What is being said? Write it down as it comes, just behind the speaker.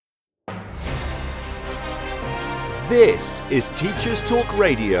This is Teachers Talk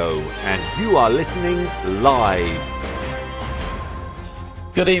Radio, and you are listening live.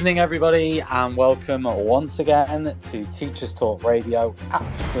 Good evening, everybody, and welcome once again to Teachers Talk Radio.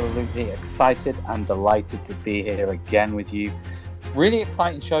 Absolutely excited and delighted to be here again with you. Really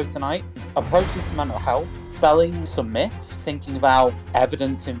exciting show tonight. Approaches to mental health, dispelling some myths, thinking about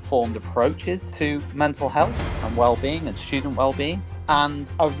evidence-informed approaches to mental health and well-being and student well-being, and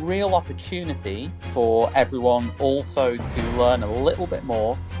a real opportunity for everyone also to learn a little bit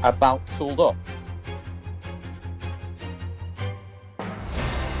more about Tooled Up.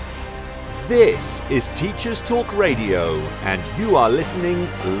 This is Teachers Talk Radio, and you are listening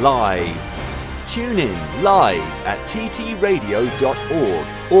live. Tune in live at ttradio.org,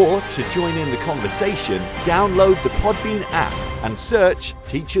 or to join in the conversation, download the Podbean app and search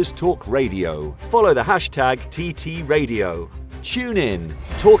Teachers Talk Radio. Follow the hashtag TTRadio. Tune in,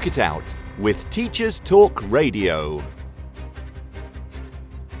 talk it out with Teachers Talk Radio.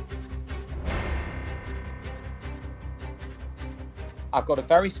 I've got a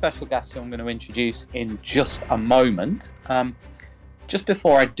very special guest who I'm going to introduce in just a moment. Just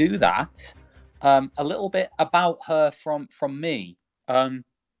before I do that, a little bit about her from me.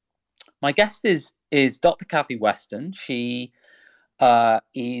 My guest is Dr. Cathy Weston. She completed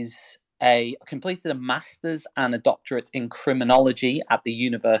a master's and a doctorate in criminology at the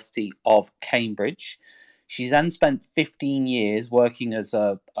University of Cambridge. She's then spent 15 years working as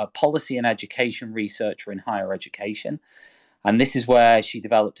a policy and education researcher in higher education. And this is where she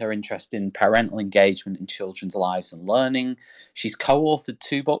developed her interest in parental engagement in children's lives and learning. She's co-authored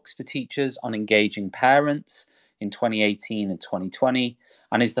 2 books for teachers on engaging parents in 2018 and 2020,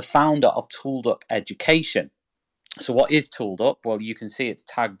 and is the founder of Tooled Up Education. So what is Tooled Up? Well, you can see it's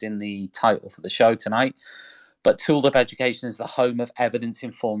tagged in the title for the show tonight. But Tooled Up Education is the home of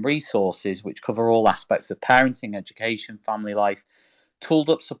evidence-informed resources which cover all aspects of parenting, education, family life. Tooled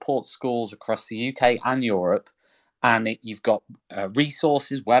Up supports schools across the UK and Europe. And you've got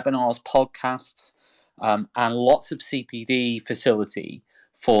resources, webinars, podcasts, and lots of CPD facility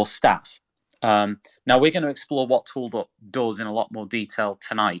for staff. Now, we're going to explore what Tooled Up does in a lot more detail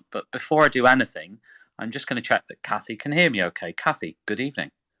tonight. But before I do anything, I'm just going to check that Cathy can hear me okay. Cathy, good evening.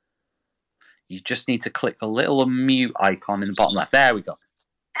 You just need to click the little mute icon in the bottom left. There we go.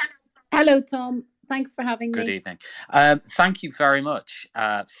 Hello, Tom. Thanks for having me. Good evening. Thank you very much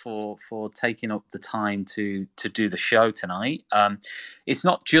for taking up the time to do the show tonight. It's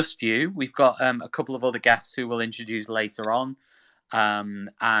not just you. We've got a couple of other guests who we'll introduce later on.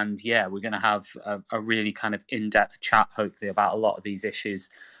 And yeah, we're going to have a really kind of in-depth chat, hopefully, about a lot of these issues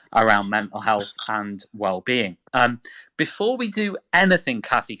around mental health and well-being. Before we do anything,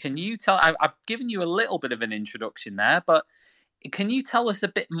 Cathy, can you tell... I've given you a little bit of an introduction there, but can you tell us a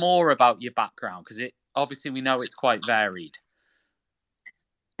bit more about your background? Because obviously we know it's quite varied.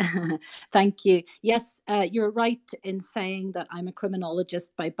 Thank you. Yes, you're right in saying that I'm a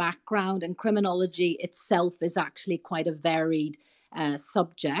criminologist by background, and criminology itself is actually quite a varied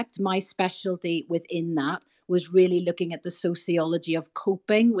subject. My specialty within that was really looking at the sociology of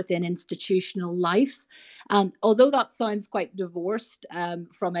coping within institutional life. And although that sounds quite divorced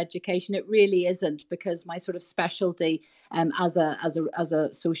from education, it really isn't, because my sort of specialty as a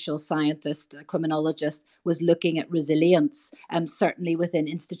social scientist, a criminologist, was looking at resilience, certainly within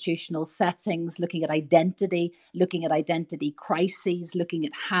institutional settings, looking at identity crises, looking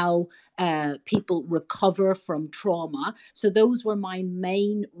at how people recover from trauma. So those were my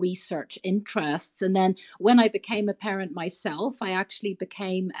main research interests. And then when I became a parent myself, I actually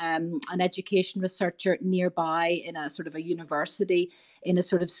became an education researcher nearby in a sort of a university, in a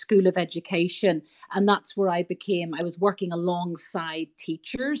sort of school of education. And that's where I was working alongside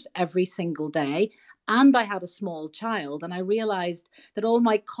teachers every single day. And I had a small child, and I realized that all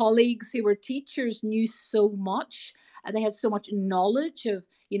my colleagues who were teachers knew so much, and they had so much knowledge of,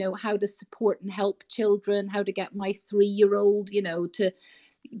 how to support and help children, how to get my 3-year-old,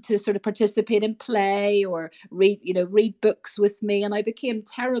 to sort of participate in play or read books with me. And I became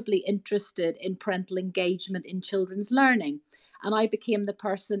terribly interested in parental engagement in children's learning. And I became the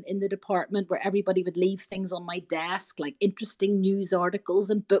person in the department where everybody would leave things on my desk, like interesting news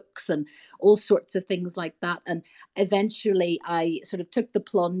articles and books and all sorts of things like that. And eventually I sort of took the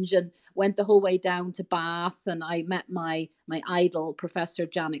plunge and went the whole way down to Bath, and I met my idol, Professor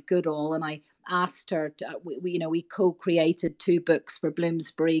Janet Goodall, and I asked her to, we co-created 2 books for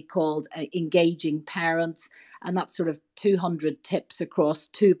Bloomsbury called Engaging Parents, and that's sort of 200 tips across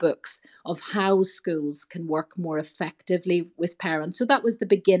 2 books of how schools can work more effectively with parents. So that was the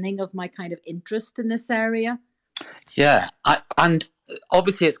beginning of my kind of interest in this area. Yeah, and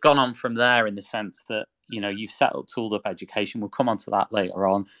obviously it's gone on from there, in the sense that you've set up Tooled Up Education. We'll come on to that later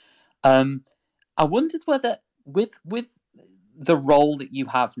on. I wondered whether with the role that you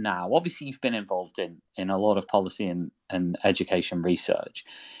have now, obviously you've been involved in a lot of policy and education research.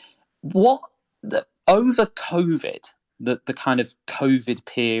 Over COVID, the kind of COVID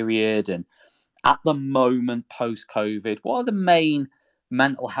period, and at the moment post-COVID, what are the main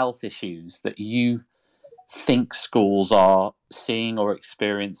mental health issues that you think schools are seeing or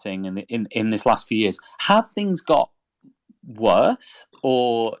experiencing in this last few years? Have things got worse,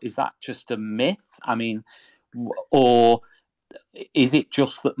 or is that just a myth? I mean, or is it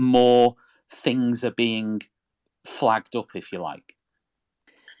just that more things are being flagged up, if you like?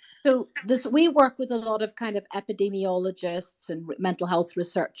 So we work with a lot of kind of epidemiologists and mental health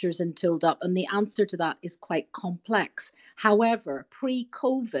researchers in Tooled Up, and the answer to that is quite complex. However,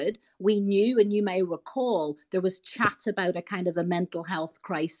 pre-COVID, we knew, and you may recall, there was chat about a kind of a mental health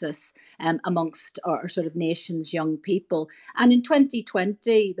crisis amongst our sort of nation's young people. And in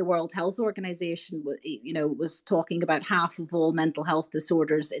 2020, the World Health Organization, was talking about half of all mental health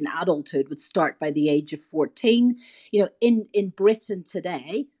disorders in adulthood would start by the age of 14. In Britain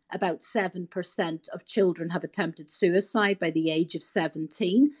today, about 7% of children have attempted suicide by the age of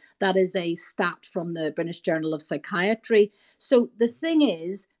 17. That is a stat from the British Journal of Psychiatry. So the thing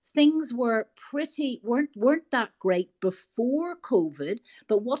is, things weren't that great before COVID,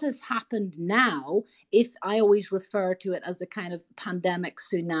 but what has happened now, if I always refer to it as a kind of pandemic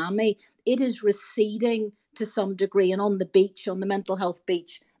tsunami, it is receding to some degree. And on the beach, on the mental health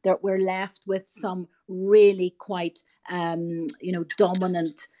beach, that we're left with some really quite,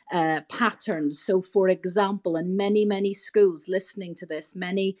 dominant patterns. So, for example, in many schools listening to this,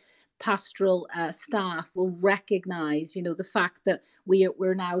 many pastoral staff will recognise, the fact that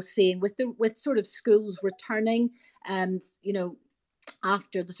we're now seeing with sort of schools returning, and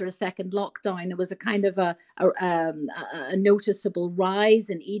after the sort of second lockdown, there was a kind of a noticeable rise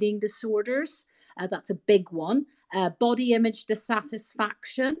in eating disorders. That's a big one. Body image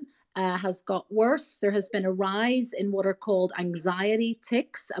dissatisfaction has got worse. There has been a rise in what are called anxiety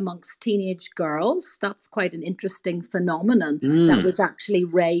tics amongst teenage girls. That's quite an interesting phenomenon that was actually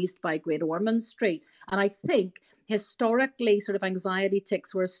raised by Great Ormond Street. And I think historically, sort of anxiety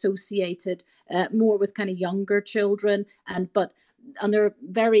tics were associated more with kind of younger children, and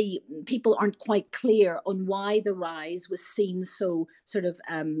people aren't quite clear on why the rise was seen so sort of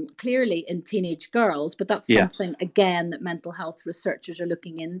clearly in teenage girls. But that's something, again, that mental health researchers are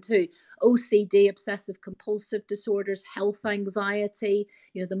looking into. OCD, obsessive compulsive disorders, health anxiety,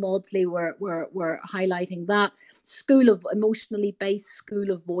 the Maudsley were highlighting that. Emotionally based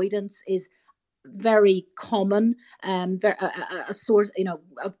school avoidance is very common, a source,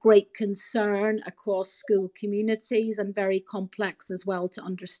 of great concern across school communities, and very complex as well to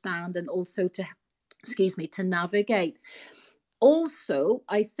understand and also to navigate. Also,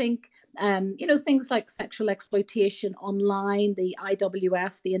 I think, things like sexual exploitation online, the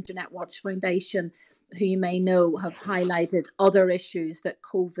IWF, the Internet Watch Foundation, who you may know, have highlighted other issues that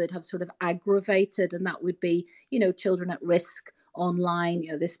COVID have sort of aggravated, and that would be, children at risk online.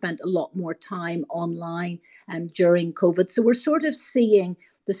 They spent a lot more time online during COVID. So we're sort of seeing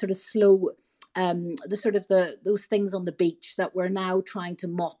the sort of slow, those things on the beach that we're now trying to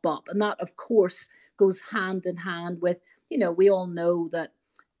mop up. And that, of course, goes hand in hand with, we all know that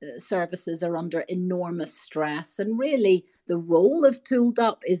services are under enormous stress. And really, the role of Tooled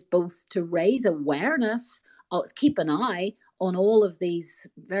Up is both to raise awareness, keep an eye on all of these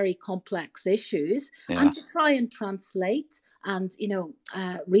very complex issues, and to try and translate and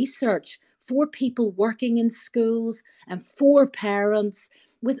research for people working in schools and for parents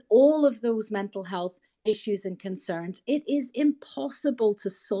with all of those mental health issues and concerns. It is impossible to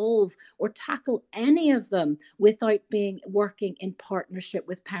solve or tackle any of them without working in partnership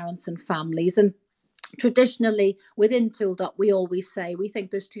with parents and families. And traditionally within Tooled Up, we always say we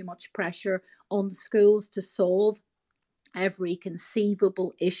think there's too much pressure on schools to solve every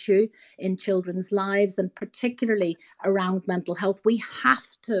conceivable issue in children's lives, and particularly around mental health. We have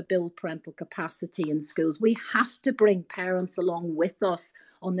to build parental capacity in schools. We have to bring parents along with us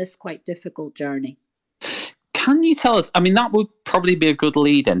on this quite difficult journey. Can you tell us, that would probably be a good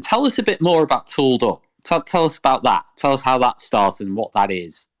lead in. Tell us a bit more about Tooled Up. Tell us about that. Tell us how that started and what that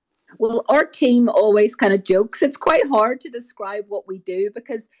is. Well, our team always kind of jokes. It's quite hard to describe what we do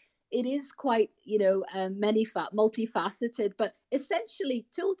because it is quite, multifaceted, but essentially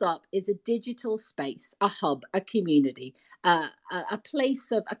Tooled Up is a digital space, a hub, a community, a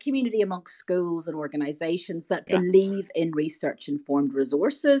place of a community amongst schools and organizations that believe in research-informed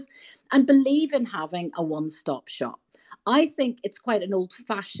resources and believe in having a one-stop shop. I think it's quite an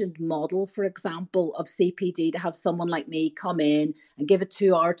old-fashioned model, for example, of CPD to have someone like me come in and give a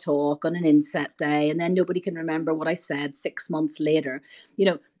 2-hour talk on an inset day, and then nobody can remember what I said 6 months later. You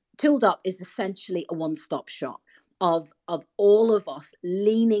know, Tooled Up is essentially a one-stop shop of all of us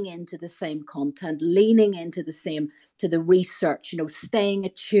leaning into the same content, leaning into the research, staying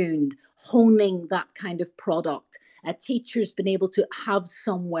attuned, honing that kind of product. A teacher's been able to have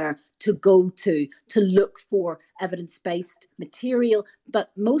somewhere to go to look for evidence-based material, but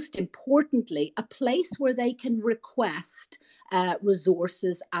most importantly, a place where they can request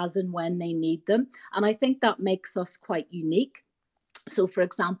resources as and when they need them. And I think that makes us quite unique. So, for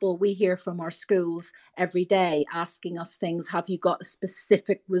example, we hear from our schools every day asking us things. Have you got a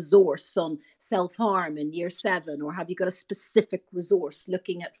specific resource on self-harm in year 7? Or have you got a specific resource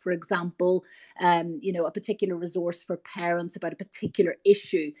looking at, for example, a particular resource for parents about a particular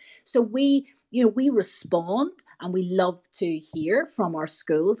issue? So we respond, and we love to hear from our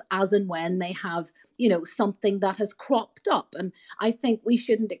schools as and when they have, something that has cropped up. And I think we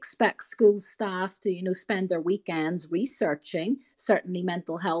shouldn't expect school staff to, spend their weekends researching certainly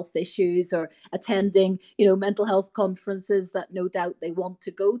mental health issues or attending, mental health conferences that no doubt they want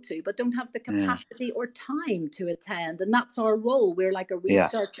to go to, but don't have the capacity or time to attend. And that's our role. We're like a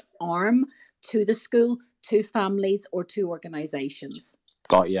research arm to the school, to families, or to organizations.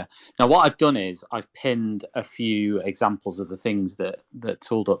 Got you. Now, what I've done is I've pinned a few examples of the things that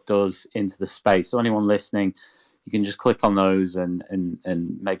Tooled Up does into the space. So anyone listening, you can just click on those and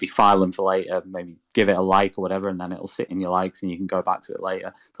maybe file them for later, maybe give it a like or whatever, and then it'll sit in your likes and you can go back to it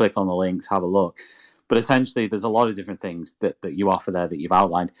later, click on the links, have a look. But essentially, there's a lot of different things that you offer there that you've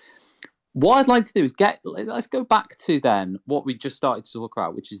outlined. What I'd like to do is let's go back to then what we just started to talk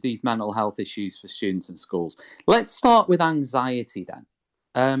about, which is these mental health issues for students and schools. Let's start with anxiety then.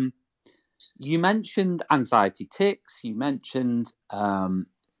 You mentioned anxiety tics. You mentioned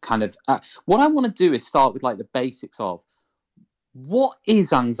what I want to do is start with like the basics of what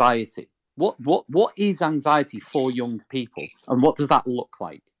is anxiety? What is anxiety for young people, and what does that look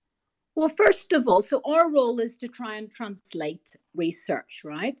like? Well, first of all, so our role is to try and translate research,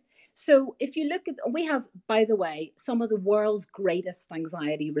 right? So if you look at, we have, by the way, some of the world's greatest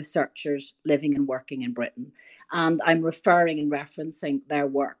anxiety researchers living and working in Britain. And I'm referring and referencing their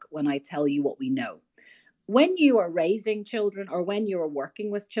work when I tell you what we know. When you are raising children or when you are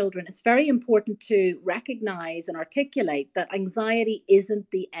working with children, it's very important to recognize and articulate that anxiety isn't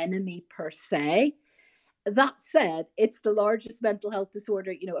the enemy per se. That said, it's the largest mental health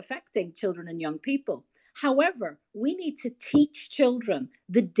disorder, affecting children and young people. However, we need to teach children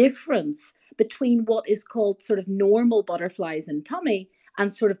the difference between what is called sort of normal butterflies in tummy and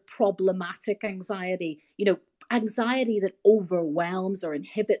sort of problematic anxiety, anxiety that overwhelms or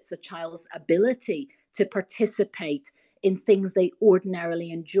inhibits a child's ability to participate in things they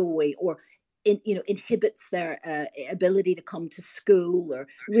ordinarily enjoy, or inhibits their ability to come to school, or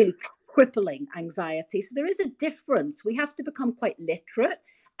really crippling anxiety. So there is a difference. We have to become quite literate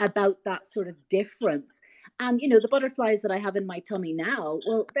about that sort of difference. And, the butterflies that I have in my tummy now,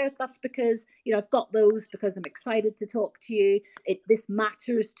 well, that's because, I've got those because I'm excited to talk to you. This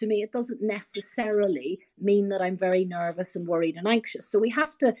matters to me. It doesn't necessarily mean that I'm very nervous and worried and anxious. So we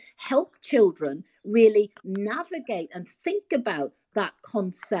have to help children really navigate and think about that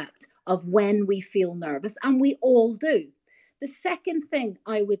concept of when we feel nervous, and we all do. The second thing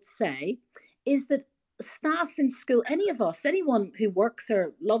I would say is that staff in school, anyone who works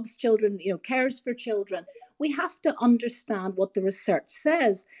or loves children, cares for children, we have to understand what the research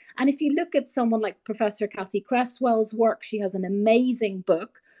says. And if you look at someone like Professor Kathy Cresswell's work, she has an amazing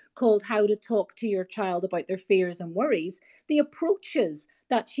book called How to Talk to Your Child About Their Fears and Worries. The approaches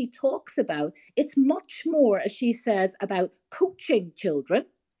that she talks about, it's much more, as she says, about coaching children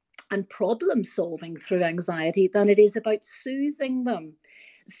and problem solving through anxiety than it is about soothing them.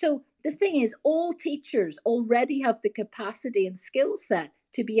 So the thing is, all teachers already have the capacity and skill set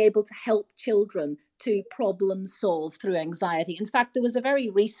to be able to help children to problem solve through anxiety. In fact, there was a very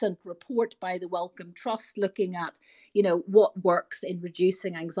recent report by the Wellcome Trust looking at, what works in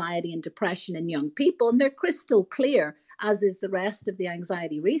reducing anxiety and depression in young people. And they're crystal clear, as is the rest of the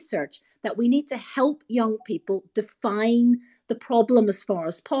anxiety research, that we need to help young people define the problem as far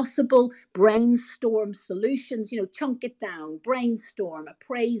as possible, brainstorm solutions, chunk it down, brainstorm,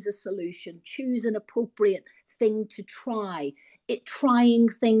 appraise a solution, choose an appropriate thing to try, trying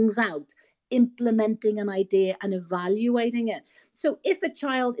things out, implementing an idea and evaluating it. So if a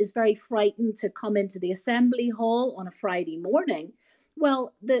child is very frightened to come into the assembly hall on a Friday morning,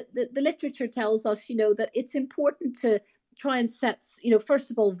 well, the literature tells us, that it's important to try and set, first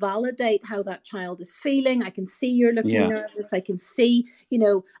of all, validate how that child is feeling. I can see you're looking nervous. I can see,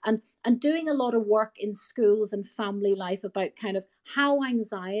 and doing a lot of work in schools and family life about kind of how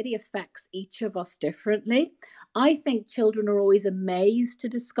anxiety affects each of us differently. I think children are always amazed to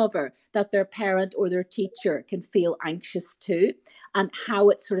discover that their parent or their teacher can feel anxious too, and how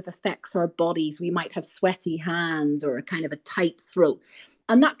it sort of affects our bodies. We might have sweaty hands or a kind of a tight throat,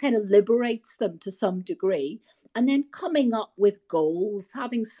 and that kind of liberates them to some degree. And then coming up with goals,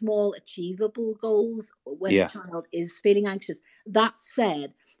 having small achievable goals when a child is feeling anxious. That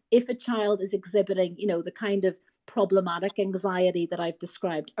said, if a child is exhibiting, the kind of problematic anxiety that I've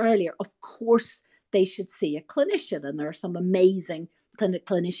described earlier, of course they should see a clinician. And there are some amazing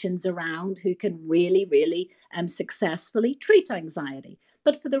clinicians around who can really, really successfully treat anxiety.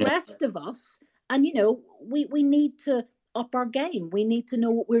 But for the rest of us, and we need to up our game. We need to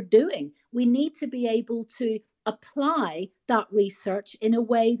know what we're doing. We need to be able to apply that research in a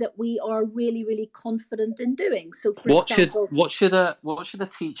way that we are really, really confident in doing. So, for example, what should a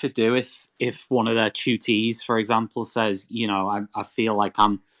teacher do if one of their tutees, for example, says, I feel like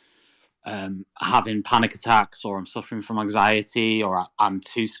I'm having panic attacks, or I'm suffering from anxiety, or I'm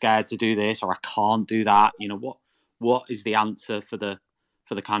too scared to do this, or I can't do that. What is the answer for the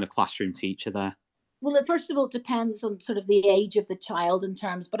kind of classroom teacher there? Well, first of all, it depends on sort of the age of the child in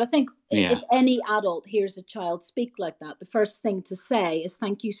terms, but I think if any adult hears a child speak like that, the first thing to say is,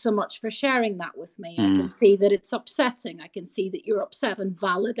 thank you so much for sharing that with me. I can see that it's upsetting. I can see that you're upset, and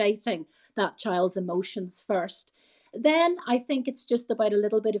validating that child's emotions first. Then I think it's just about a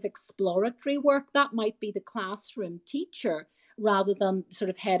little bit of exploratory work. That might be the classroom teacher rather than sort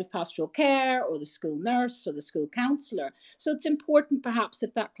of head of pastoral care or the school nurse or the school counsellor. So it's important perhaps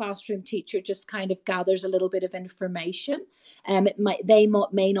if that classroom teacher just kind of gathers a little bit of information. They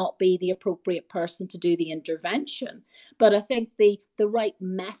may not be the appropriate person to do the intervention, but I think the right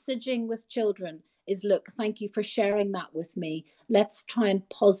messaging with children is, look, thank you for sharing that with me. Let's try and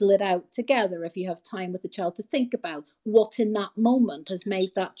puzzle it out together. If you have time with the child to think about what in that moment has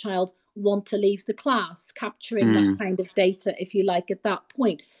made that child want to leave the class, capturing that kind of data, if you like, at that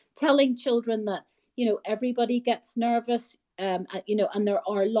point. Telling children that, everybody gets nervous, and there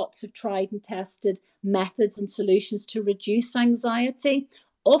are lots of tried and tested methods and solutions to reduce anxiety.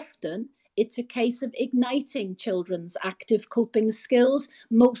 Often, it's a case of igniting children's active coping skills.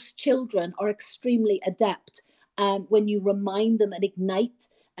 Most children are extremely adept when you remind them and ignite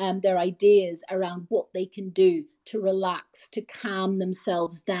their ideas around what they can do to relax, to calm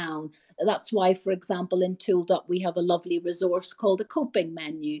themselves down. That's why, for example, in Tooled Up, we have a lovely resource called a coping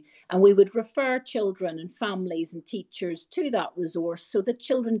menu, and we would refer children and families and teachers to that resource so that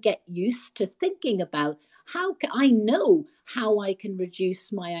children get used to thinking about, how can I know how I can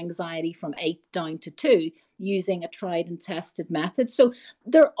reduce my anxiety from 8 down to 2 using a tried and tested method. So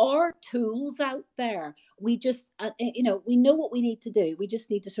there are tools out there. We just, we know what we need to do. We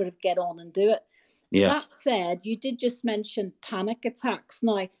just need to sort of get on and do it. Yeah. That said, you did just mention panic attacks.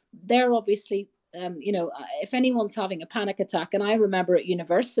 Now, they're obviously, if anyone's having a panic attack, and I remember at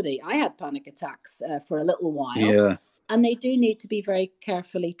university, I had panic attacks for a little while. Yeah. And they do need to be very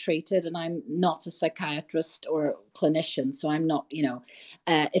carefully treated. And I'm not a psychiatrist or a clinician, so I'm not,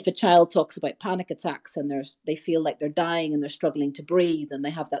 if a child talks about panic attacks and they feel like they're dying and they're struggling to breathe, and they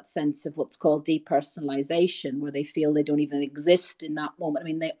have that sense of what's called depersonalization, where they feel they don't even exist in that moment. I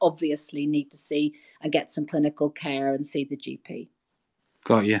mean, they obviously need to see and get some clinical care and see the GP.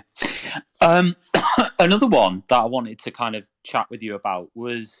 Got you. Another one that I wanted to kind of chat with you about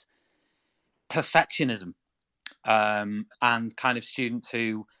was perfectionism. And kind of students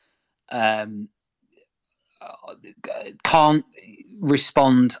who can't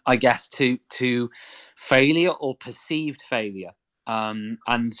respond, I guess, to failure or perceived failure,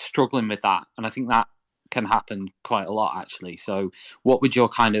 and struggling with that. And I think that can happen quite a lot, actually. So what would your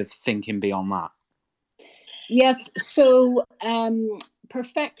kind of thinking be on that? Yes, so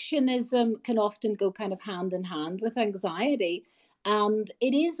perfectionism can often go kind of hand in hand with anxiety, and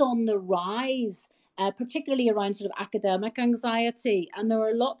it is on the rise. Particularly around sort of academic anxiety. And there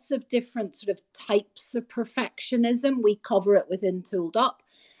are lots of different sort of types of perfectionism. We cover it within Tooled Up,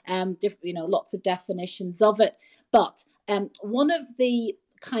 lots of definitions of it. But one of the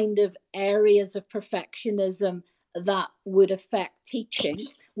kind of areas of perfectionism that would affect teaching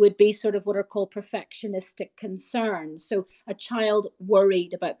would be sort of what are called perfectionistic concerns. So a child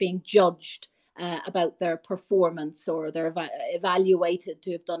worried about being judged about their performance, or they're evaluated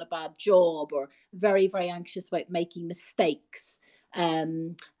to have done a bad job, or very, very anxious about making mistakes,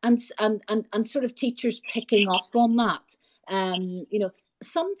 and sort of teachers picking up on that.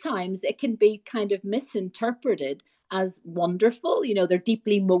 Sometimes it can be kind of misinterpreted as wonderful. You know, they're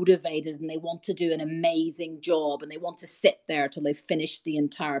deeply motivated and they want to do an amazing job and they want to sit there till they've finished the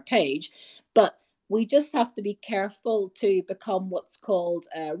entire page. But we just have to be careful to become what's called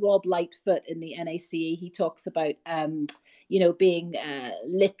Rob Lightfoot in the NACE. He talks about, being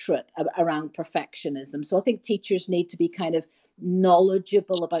literate around perfectionism. So I think teachers need to be kind of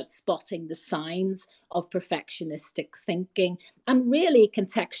knowledgeable about spotting the signs of perfectionistic thinking and really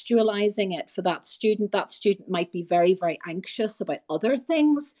contextualizing it for that student. That student might be very, very anxious about other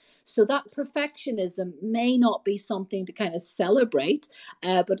things. So that perfectionism may not be something to kind of celebrate,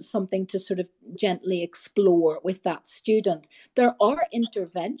 but something to sort of gently explore with that student. There are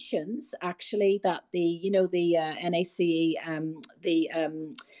interventions actually that the NACE,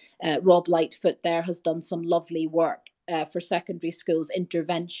 Rob Lightfoot there has done some lovely work for secondary schools,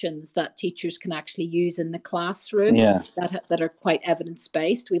 interventions that teachers can actually use in the classroom that are quite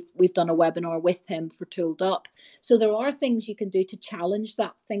evidence-based. We've done a webinar with him for Tooled Up. So there are things you can do to challenge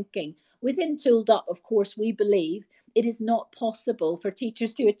that thinking. Within Tooled Up, of course, we believe it is not possible for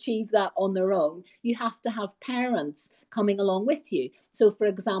teachers to achieve that on their own. You have to have parents coming along with you. So, for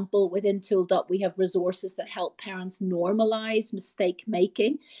example, within Tooled Up, we have resources that help parents normalize mistake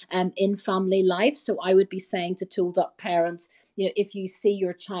making in family life. So I would be saying to Tooled Up parents, if you see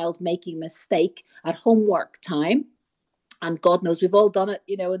your child making a mistake at homework time, and God knows we've all done it,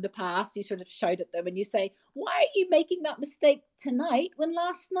 in the past, you sort of shout at them and you say, why are you making that mistake tonight when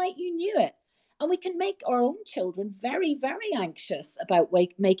last night you knew it? And we can make our own children very, very anxious about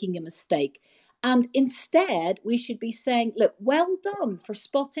making a mistake. And instead, we should be saying, look, well done for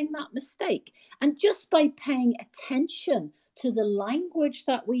spotting that mistake. And just by paying attention to the language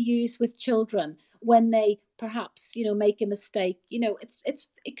that we use with children when they perhaps, make a mistake,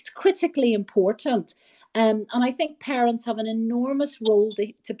 it's critically important. And I think parents have an enormous role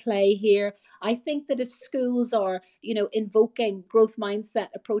to play here. I think that if schools are, invoking growth mindset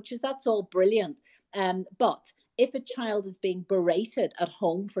approaches, that's all brilliant. But if a child is being berated at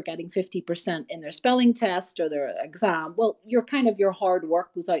home for getting 50% in their spelling test or their exam, well, your hard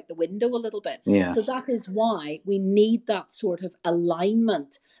work goes out the window a little bit. Yeah. So that is why we need that sort of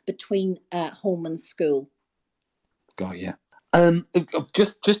alignment between home and school. Got you.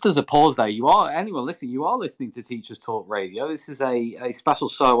 Just as a pause there, you are listening to Teachers Talk Radio. This is a special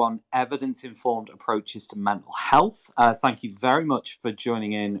show on evidence-informed approaches to mental health. Thank you very much for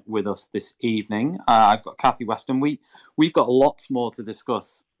joining in with us this evening. I've got Kathy Weston. We've got lots more to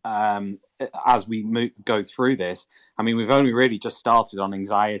discuss as we go through this. I mean, we've only really just started on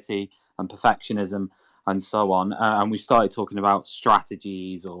anxiety and perfectionism and so on, and we started talking about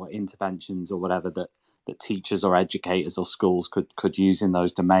strategies or interventions or whatever that teachers or educators or schools could use in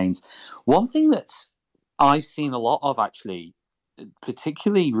those domains. One thing that I've seen a lot of, actually,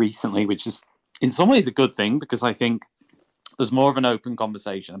 particularly recently, which is in some ways a good thing because I think there's more of an open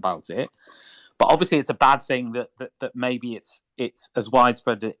conversation about it. But obviously it's a bad thing that maybe it's as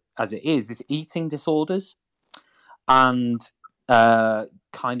widespread as it is eating disorders and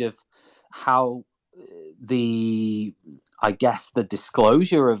kind of how the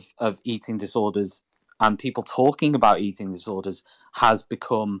disclosure of eating disorders and people talking about eating disorders has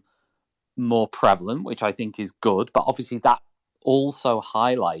become more prevalent, which I think is good. But obviously that also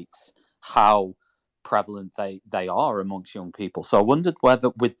highlights how prevalent they are amongst young people. So I wondered whether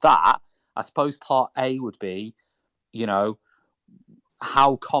with that, I suppose part A would be,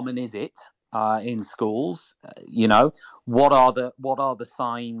 how common is it in schools? What are the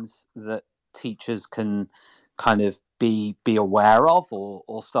signs that teachers can kind of be aware of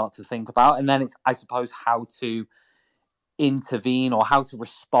or start to think about? And then it's, I suppose, how to intervene or how to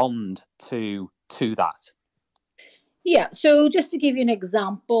respond to that. Yeah, so just to give you an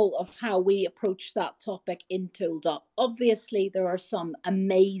example of how we approach that topic in Tooled Up, obviously there are some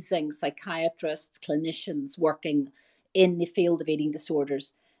amazing psychiatrists, clinicians working in the field of eating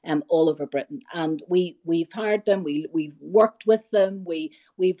disorders all over Britain, and we've hired them, we've worked with them,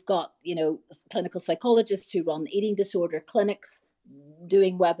 we've got clinical psychologists who run eating disorder clinics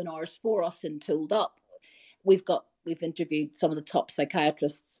doing webinars for us in Tooled Up. We've interviewed some of the top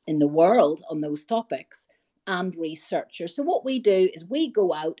psychiatrists in the world on those topics and researchers. So what we do is we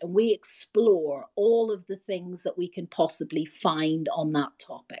go out and we explore all of the things that we can possibly find on that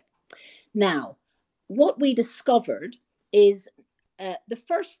topic. Now, what we discovered is the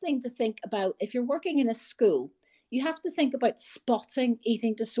first thing to think about, if you're working in a school, you have to think about spotting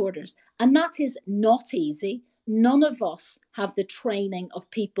eating disorders. And that is not easy. None of us have the training of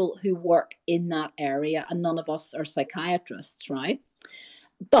people who work in that area, and none of us are psychiatrists, right?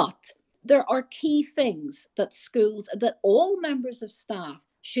 But there are key things that schools, that all members of staff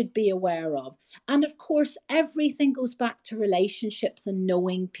should be aware of. And of course, everything goes back to relationships and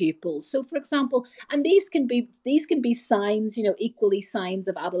knowing pupils. So, for example, and these can be signs, equally signs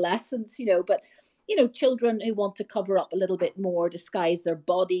of adolescence, but children who want to cover up a little bit more, disguise their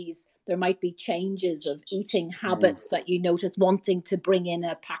bodies. There might be changes of eating habits that you notice, wanting to bring in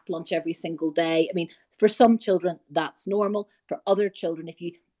a packed lunch every single day. I mean, for some children, that's normal. For other children, if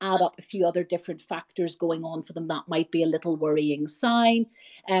you add up a few other different factors going on for them, that might be a little worrying sign.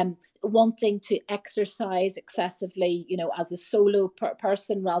 Wanting to exercise excessively, as a solo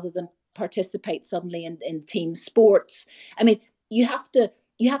person rather than participate suddenly in team sports. I mean, you have to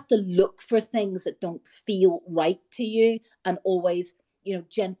look for things that don't feel right to you, and always,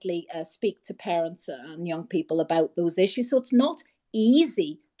 gently speak to parents and young people about those issues. So it's not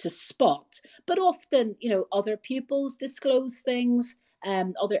easy to spot, but often, other pupils disclose things.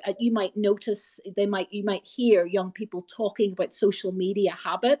 You might notice, you might hear young people talking about social media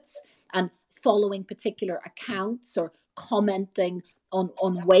habits and following particular accounts, or commenting on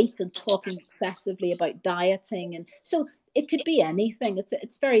weight and talking excessively about dieting. And so it could be anything.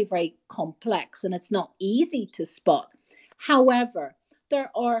 It's very, very complex, and it's not easy to spot. However,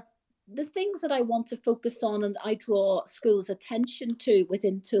 there are the things that I want to focus on, and I draw schools' attention to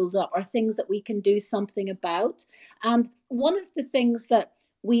within Tooled Up, are things that we can do something about. And one of the things that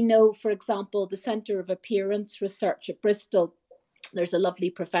we know, for example, the Centre of Appearance Research at Bristol, there's a lovely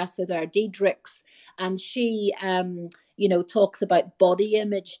professor there, Diedrichs, and she talks about body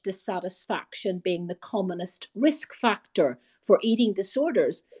image dissatisfaction being the commonest risk factor for eating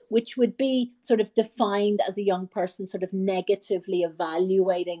disorders, which would be sort of defined as a young person sort of negatively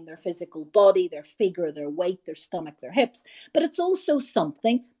evaluating their physical body, their figure, their weight, their stomach, their hips. But it's also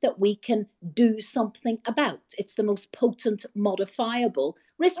something that we can do something about. It's the most potent modifiable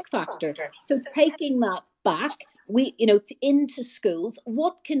risk factor. So taking that back, into schools,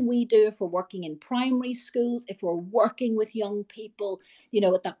 what can we do if we're working in primary schools, if we're working with young people,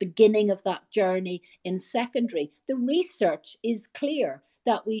 at that beginning of that journey in secondary? The research is clear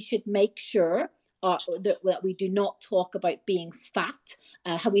that we should make sure that we do not talk about being fat,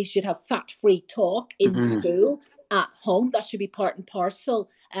 how we should have fat-free talk in school, at home. That should be part and parcel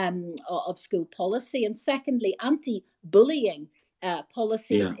of school policy. And secondly, anti-bullying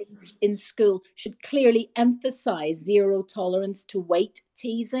policies in school should clearly emphasize zero tolerance to weight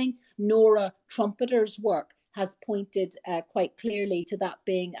teasing. Nora Trumpeter's work has pointed quite clearly to that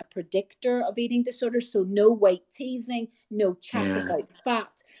being a predictor of eating disorders. So no weight teasing, no chat about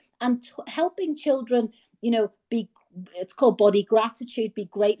fat, and helping children, it's called body gratitude, be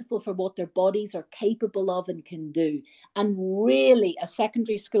grateful for what their bodies are capable of and can do. And really, as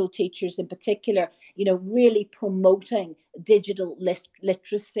secondary school teachers in particular, really promoting digital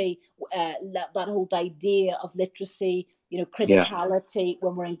literacy, that whole idea of literacy, criticality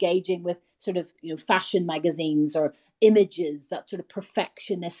when we're engaging with sort of, fashion magazines or images, that sort of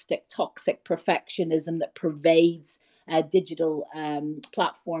perfectionistic, toxic perfectionism that pervades digital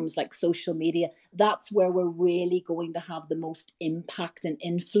platforms like social media. That's where we're really going to have the most impact and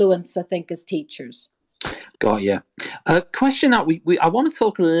influence, I think, as teachers. Got you. A question that I want to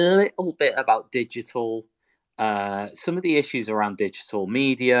talk a little bit about digital, some of the issues around digital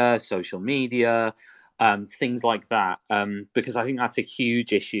media, social media, things like that, because I think that's a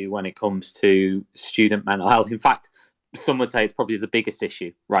huge issue when it comes to student mental health. In fact, some would say it's probably the biggest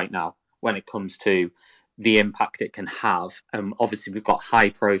issue right now when it comes to the impact it can have. Obviously, we've got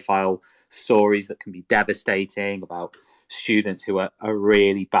high-profile stories that can be devastating about students who are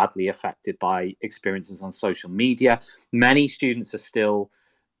really badly affected by experiences on social media. Many students are still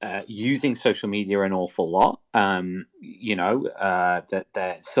using social media an awful lot. That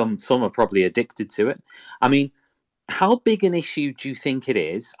some are probably addicted to it. I mean, how big an issue do you think it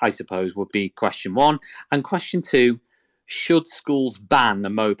is, I suppose, would be question one. And question two, should schools ban the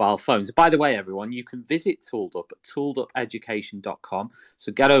mobile phones? By the way, everyone, you can visit Tooled Up at tooledupeducation.com.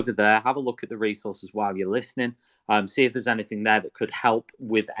 So get over there, have a look at the resources while you're listening. See if there's anything there that could help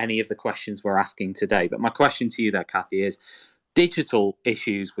with any of the questions we're asking today. But my question to you there, Kathy, is digital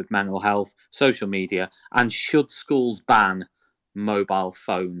issues with mental health, social media, and should schools ban mobile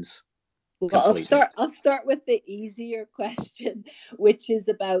phones? Well, I'll start with the easier question, which is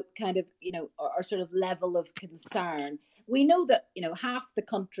about kind of, our sort of level of concern. We know that, half the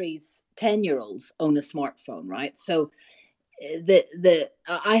country's 10-year-olds own a smartphone, right? So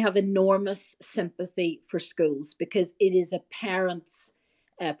I have enormous sympathy for schools, because it is a parent's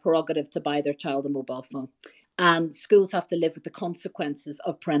prerogative to buy their child a mobile phone, and schools have to live with the consequences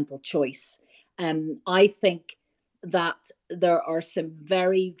of parental choice. I think that there are some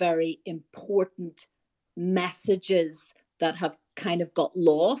very, very important messages that have kind of got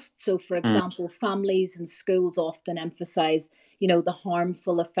lost. So, for example, families and schools often emphasize, the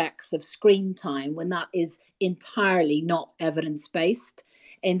harmful effects of screen time when that is entirely not evidence-based.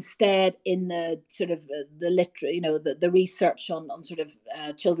 Instead, in the sort of the research on sort of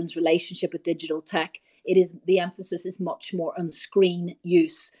children's relationship with digital tech, the emphasis is much more on screen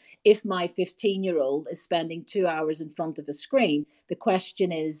use. If my 15-year-old is spending 2 hours in front of a screen, the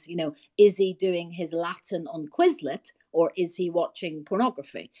question is, is he doing his Latin on Quizlet or is he watching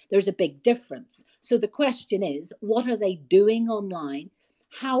pornography? There's a big difference. So the question is, what are they doing online?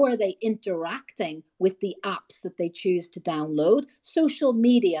 How are they interacting with the apps that they choose to download? Social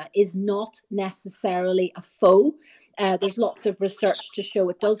media is not necessarily a foe. There's lots of research to show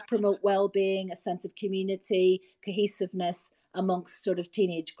it does promote well-being, a sense of community, cohesiveness amongst sort of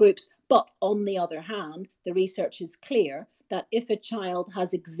teenage groups. But on the other hand, the research is clear that if a child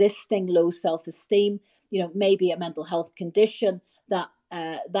has existing low self-esteem, maybe a mental health condition,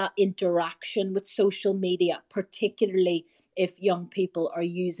 that interaction with social media, particularly if young people are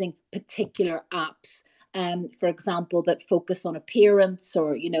using particular apps, for example, that focus on appearance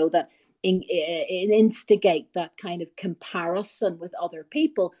or, that instigate that kind of comparison with other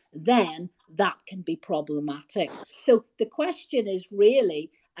people, then that can be problematic. So the question is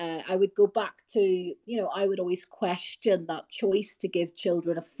really, I would go back to, I would always question that choice to give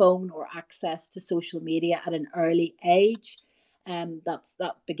children a phone or access to social media at an early age.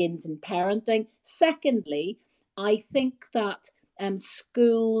 That begins in parenting. Secondly, I think that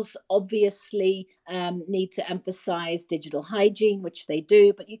schools obviously need to emphasize digital hygiene, which they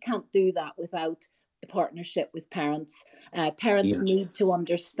do, but you can't do that without a partnership with parents. Parents need to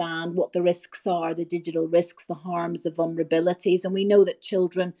understand what the risks are, the digital risks, the harms, the vulnerabilities. And we know that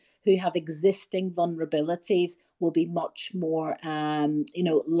children who have existing vulnerabilities will be much more,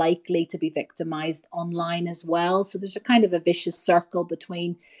 likely to be victimized online as well. So there's a kind of a vicious circle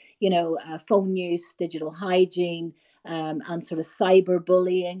between, phone use, digital hygiene, and sort of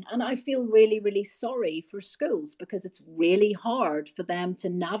cyberbullying. And I feel really, really sorry for schools because it's really hard for them to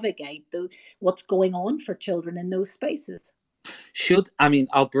navigate what's going on for children in those spaces.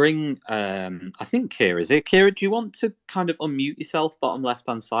 I'll bring, I think Kira's here. Kira, do you want to kind of unmute yourself, bottom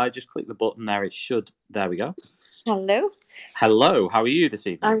left-hand side? Just click the button there. There we go. Hello. Hello, how are you this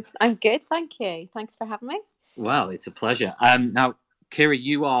evening? I'm good, thank you. Thanks for having me. Well, it's a pleasure. Now, Kira,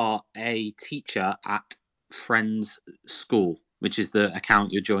 you are a teacher at Friends School, which is the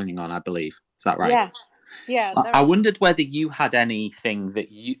account you're joining on, I believe. Is that right? Yeah. I wondered whether you had anything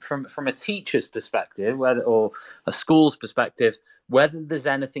that you, from a teacher's perspective, or a school's perspective, whether there's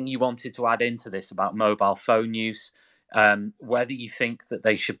anything you wanted to add into this about mobile phone use, whether you think that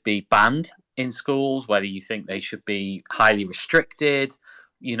they should be banned in schools, whether you think they should be highly restricted.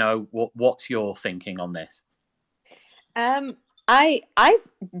 What's your thinking on this? I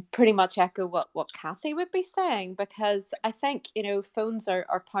pretty much echo what Kathy would be saying, because I think phones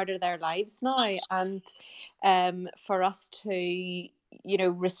are part of their lives now, and for us to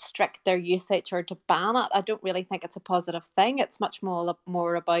restrict their usage or to ban it, I don't really think it's a positive thing. It's much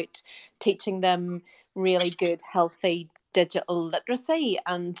more about teaching them really good, healthy digital literacy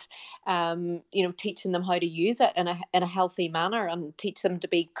and teaching them how to use it in a healthy manner, and teach them to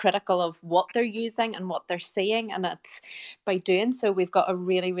be critical of what they're using and what they're seeing. And it's by doing so we've got a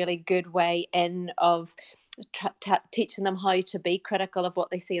really, really good way in of teaching them how to be critical of what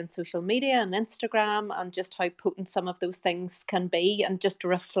they see on social media and Instagram, and just how potent some of those things can be, and just to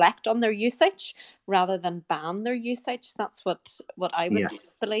reflect on their usage rather than ban their usage. That's what I would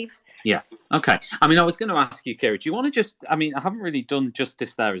believe. Yeah. Okay. I was going to ask you, Kira, do you want to I haven't really done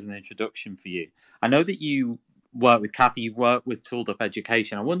justice there as an introduction for you. I know that you work with Kathy, you've worked with Tooled Up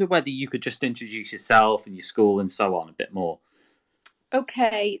Education. I wonder whether you could just introduce yourself and your school and so on a bit more.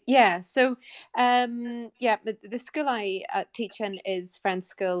 Okay, yeah. So, the school I teach in is Friends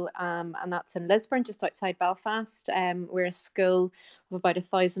School, and that's in Lisburn, just outside Belfast. We're a school of about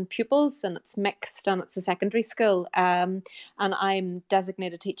 1,000 pupils, and it's mixed, and it's a secondary school. And I'm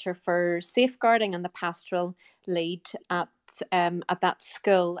designated teacher for safeguarding and the pastoral lead at that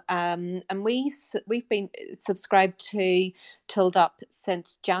school. And we've been subscribed to Tooled Up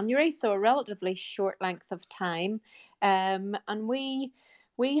since January, so a relatively short length of time. And we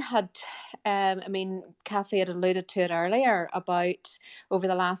had, Kathy had alluded to it earlier about over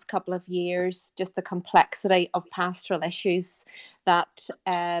the last couple of years, just the complexity of pastoral issues that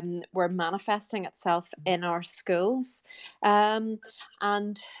were manifesting itself in our schools. And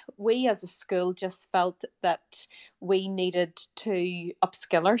we as a school just felt that we needed to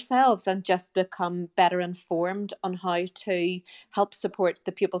upskill ourselves and just become better informed on how to help support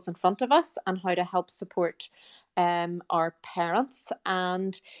the pupils in front of us and how to help support our parents.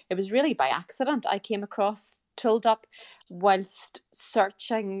 And it was really by accident I came across Tuldup whilst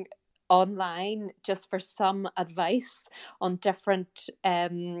searching online just for some advice on different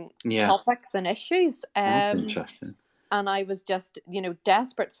topics and issues. That's interesting. And I was just,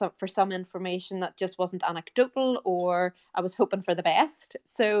 desperate for some information that just wasn't anecdotal, or I was hoping for the best.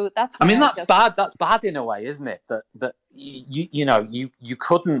 So that's. I mean, that's bad. That's bad in a way, isn't it? That you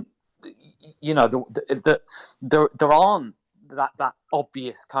couldn't, there aren't that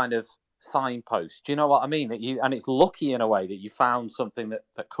obvious kind of signpost. Do you know what I mean? And it's lucky in a way that you found something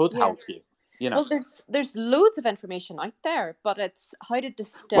that could help you. Well, there's loads of information out there, but it's how to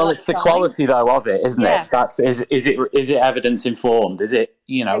distill. Well, it's the quality though of it, isn't it? That's is it evidence informed? Is it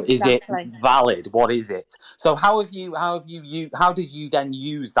exactly. Is it valid? What is it? So how did you then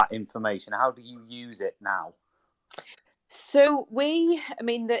use that information? How do you use it now? So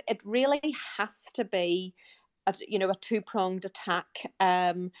it really has to be a two-pronged attack.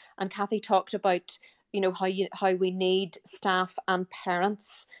 And Kathy talked about how we need staff and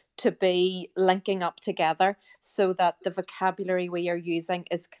parents to be linking up together so that the vocabulary we are using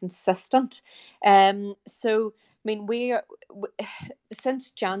is consistent. Since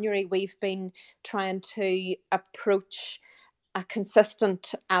January, we've been trying to approach a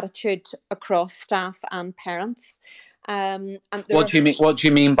consistent attitude across staff and parents. And what do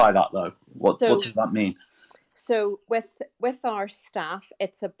you mean by that, though? What does that mean? So with our staff,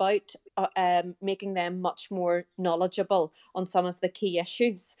 it's about making them much more knowledgeable on some of the key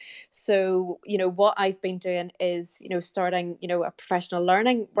issues. So, what I've been doing is, starting, a professional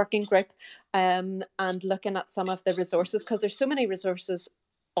learning working group and looking at some of the resources, because there's so many resources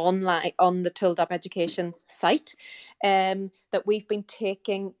online on the Tuldup Education site that we've been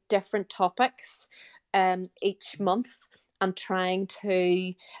taking different topics each month and trying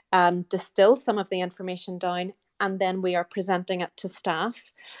to distill some of the information down, and then we are presenting it to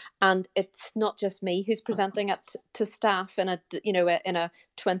staff. And it's not just me who's presenting it to staff in a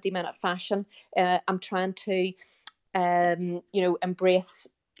 20-minute fashion. I'm trying to embrace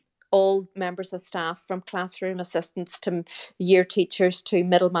all members of staff, from classroom assistants to year teachers to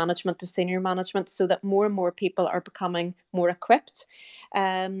middle management to senior management, so that more and more people are becoming more equipped.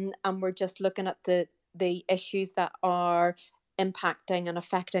 And we're just looking at the issues that are impacting and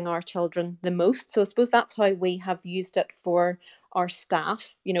affecting our children the most. So I suppose that's how we have used it for our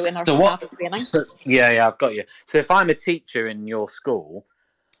staff, in our staff training. I've got you. So if I'm a teacher in your school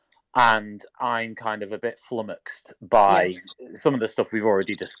and I'm kind of a bit flummoxed by some of the stuff we've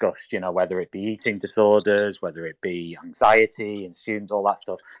already discussed, whether it be eating disorders, whether it be anxiety in students, all that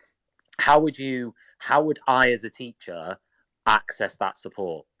stuff, how would I as a teacher access that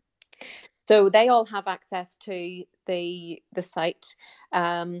support? So they all have access to the site,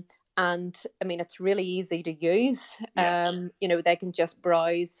 and it's really easy to use. They can just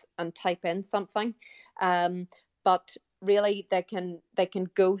browse and type in something, but really they can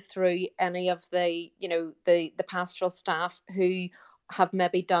go through any of the pastoral staff who have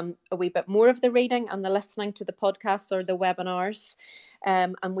maybe done a wee bit more of the reading and the listening to the podcasts or the webinars,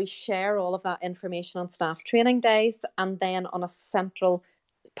 and we share all of that information on staff training days, and then on a central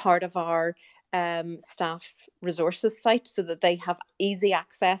part of our staff resources site, so that they have easy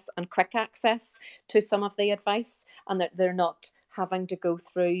access and quick access to some of the advice, and that they're not having to go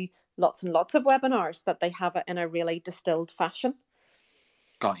through lots and lots of webinars, that they have it in a really distilled fashion.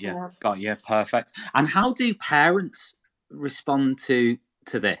 Got you. Perfect. And how do parents respond to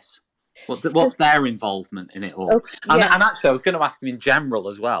this? What's their involvement in it all? And actually, I was going to ask them in general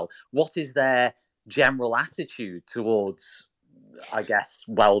as well. What is their general attitude towards, I guess,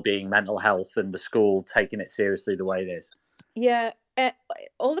 well-being, mental health, and the school taking it seriously the way it is? Yeah,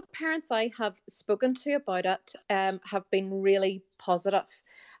 all the parents I have spoken to about it have been really positive.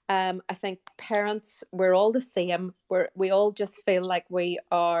 I think parents, we're all the same. We all just feel like we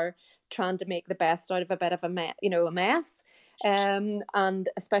are trying to make the best out of a bit of a mess. And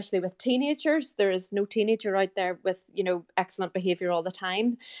especially with teenagers, there is no teenager out there with, excellent behaviour all the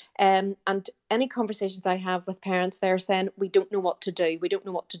time. And any conversations I have with parents, they're saying, we don't know what to do. We don't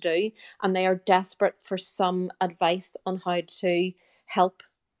know what to do. And they are desperate for some advice on how to help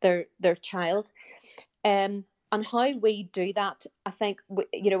their child. And how we do that, I think,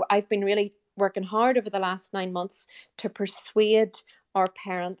 I've been really working hard over the last 9 months to persuade our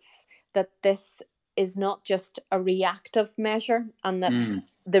parents that this is not just a reactive measure, and that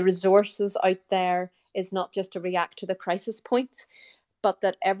the resources out there is not just to react to the crisis points, but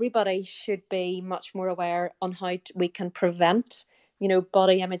that everybody should be much more aware on how we can prevent,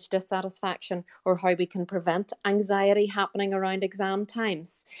 body image dissatisfaction, or how we can prevent anxiety happening around exam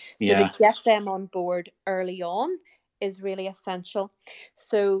times. So to get them on board early on is really essential.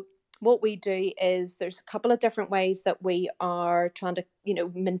 So what we do is there's a couple of different ways that we are trying to,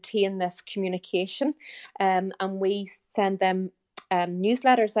 maintain this communication. And we send them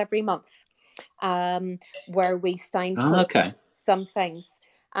newsletters every month where we signpost some things.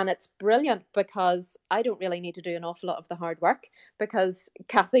 And it's brilliant because I don't really need to do an awful lot of the hard work, because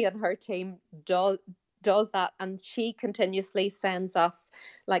Kathy and her team does that, and she continuously sends us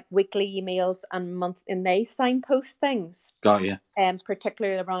like weekly emails and they signpost things. Got you.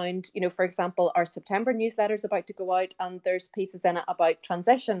 Particularly around, for example, our September newsletter is about to go out, and there's pieces in it about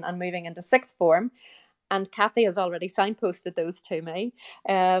transition and moving into sixth form. And Kathy has already signposted those to me.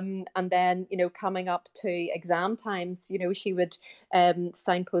 And then, coming up to exam times, she would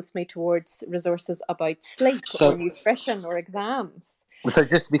signpost me towards resources about sleep or nutrition or exams. So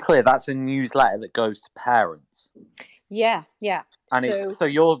just to be clear, that's a newsletter that goes to parents. Yeah. And so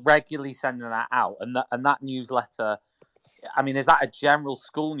you're regularly sending that out, and that newsletter, I mean, is that a general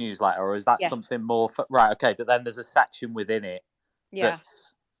school newsletter, or is that something more for, right? Okay, but then there's a section within it.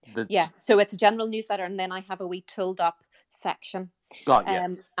 So it's a general newsletter, and then I have a wee tooled up section.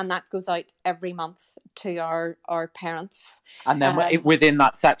 And that goes out every month to our parents. And then within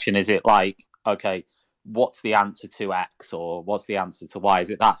that section, is it like, okay, what's the answer to X, or what's the answer to Y?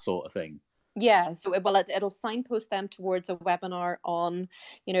 Is it that sort of thing? Yeah, so it'll signpost them towards a webinar on,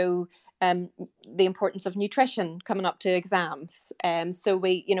 the importance of nutrition coming up to exams. So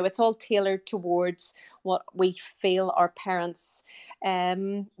we, it's all tailored towards what we feel our parents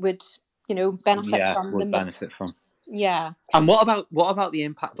would, benefit from the most. Yeah. And what about the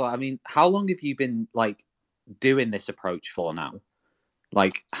impact? I mean, how long have you been doing this approach for now?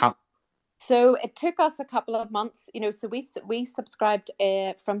 How? So it took us a couple of months, so we subscribed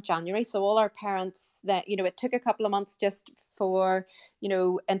from January. So all our parents that, it took a couple of months just for,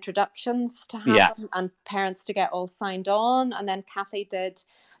 introductions to happen and parents to get all signed on. And then Kathy did,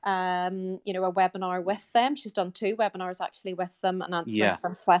 a webinar with them. She's done 2 webinars actually with them and answering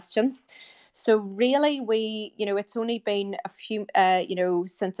some questions. So really it's only been a few,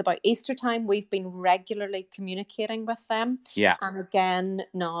 since about Easter time, we've been regularly communicating with them. Yeah. And again,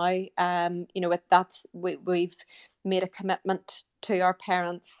 now, we've made a commitment to our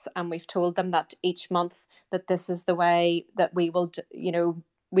parents, and we've told them that each month that this is the way that we will,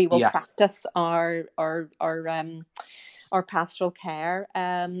 practice our pastoral care.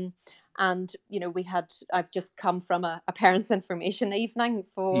 And I've just come from a parents' information evening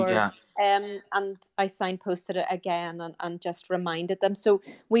and I signposted it again and just reminded them. So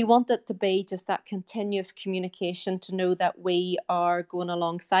we want it to be just that continuous communication, to know that we are going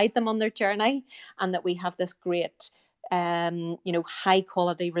alongside them on their journey, and that we have this great high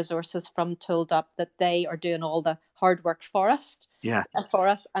quality resources from Tooled Up, that they are doing all the hard work for us. And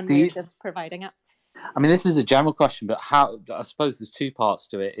we're just providing it. I mean, this is a general question, but I suppose there's 2 parts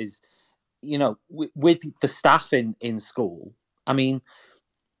to it. Is, with the staff in school, I mean,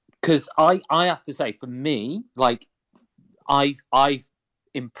 because I have to say, for me, I've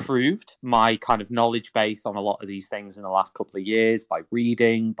improved my kind of knowledge base on a lot of these things in the last couple of years by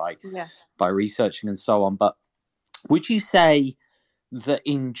reading, by researching and so on. But would you say that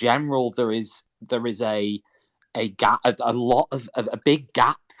in general there is a gap, a big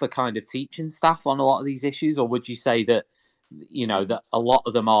gap for kind of teaching staff on a lot of these issues, or would you say that that a lot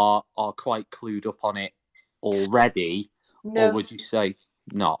of them are quite clued up on it already, or would you say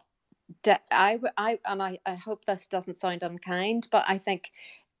not? I hope this doesn't sound unkind, but I think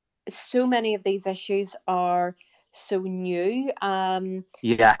so many of these issues are so new, and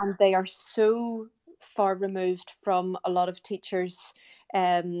they are so far removed from a lot of teachers'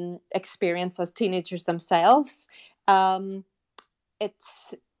 experience as teenagers themselves.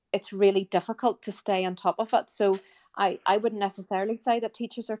 It's really difficult to stay on top of it. So I wouldn't necessarily say that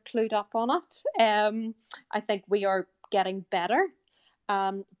teachers are clued up on it. I think we are getting better,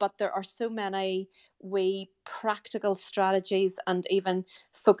 but there are so many practical strategies, and even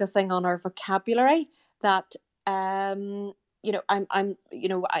focusing on our vocabulary, that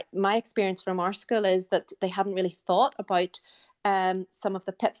my experience from our school is that they hadn't really thought about some of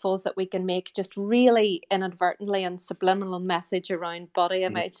the pitfalls that we can make just really inadvertently, and subliminal message around body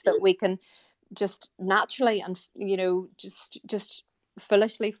image that we can just naturally and just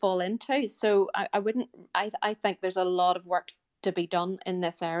foolishly fall into. So I think there's a lot of work to be done in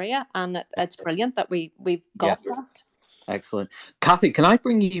this area, and it's brilliant that we've got that. Excellent. Kathy, can I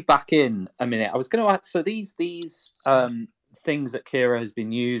bring you back in a minute? I was going to ask, so these things that Kira has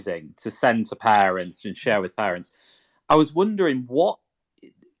been using to send to parents and share with parents, I was wondering,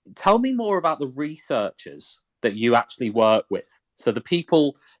 tell me more about the researchers that you actually work with. So the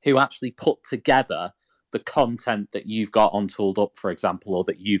people who actually put together the content that you've got on Tooled Up, for example, or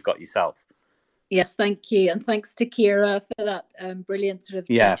that you've got yourself. Yes, thank you. And thanks to Kira for that brilliant sort of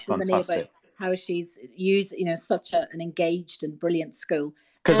testimony about how she's used, such an engaged and brilliant school.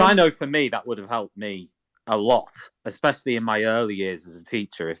 Because I know for me, that would have helped me a lot, especially in my early years as a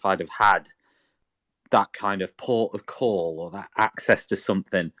teacher, if I'd have had that kind of port of call or that access to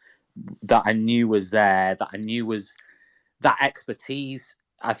something that I knew was there, that I knew was that expertise.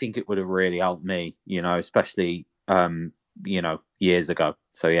 I think it would have really helped me, especially, years ago.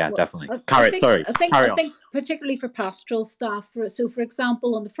 So definitely. I think particularly for pastoral staff. So for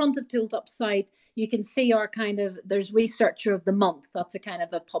example, on the front of Tooled Up side, you can see there's Researcher of the Month. That's a kind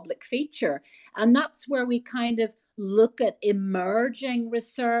of a public feature. And that's where we kind of look at emerging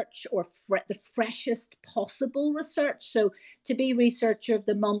research or the freshest possible research. So to be Researcher of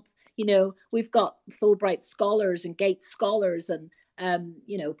the Month, we've got Fulbright scholars and Gates scholars and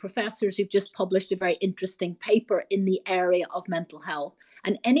professors who've just published a very interesting paper in the area of mental health.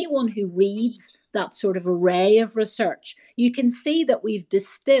 And anyone who reads that sort of array of research, you can see that we've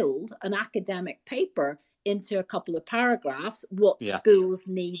distilled an academic paper into a couple of paragraphs, what schools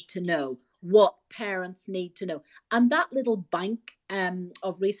need to know, what parents need to know. And that little bank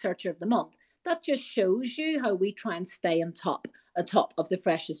of Researcher of the Month, that just shows you how we try and stay on top of the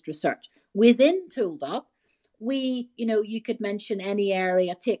freshest research. Within Tooled Up, you could mention any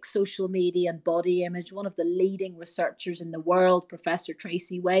area, take social media and body image. One of the leading researchers in the world, Professor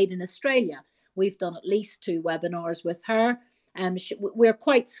Tracy Wade in Australia. We've done at least 2 webinars with her. We're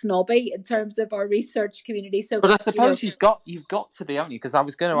quite snobby in terms of our research community. So, but I suppose you've got to be, haven't you? Because I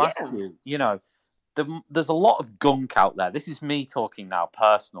was going to ask you, there's a lot of gunk out there. This is me talking now,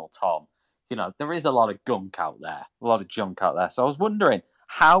 personal, Tom. There is a lot of gunk out there, a lot of junk out there. So I was wondering,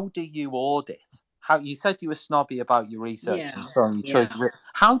 how do you audit? How you said you were snobby about your research and so on, your choice.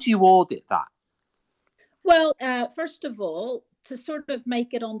 How do you audit that? Well, first of all, to sort of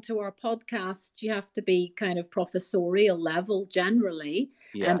make it onto our podcast, you have to be kind of professorial level generally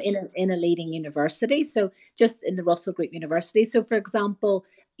in a leading university. So just in the Russell Group University. So for example,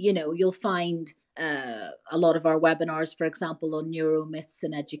 you'll find a lot of our webinars, for example, on neuromyths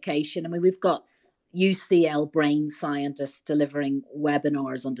in education. I mean, we've got UCL brain scientists delivering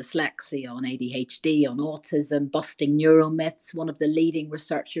webinars on dyslexia, on ADHD, on autism, busting neuromyths. One of the leading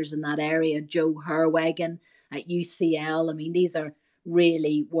researchers in that area, Joe Herwegen at UCL. I mean, these are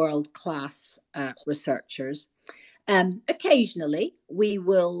really world-class researchers. Occasionally, we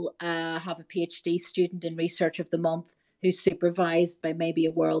will have a PhD student in Research of the Month who's supervised by maybe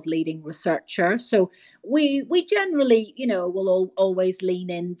a world-leading researcher. So we generally, will always lean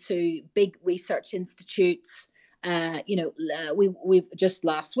into big research institutes. We've just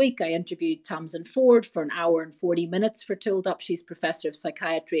last week, I interviewed Tamsin Ford for 1 hour and 40 minutes for Tooled Up. She's Professor of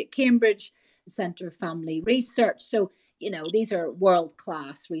Psychiatry at Cambridge, the Centre of Family Research. So, these are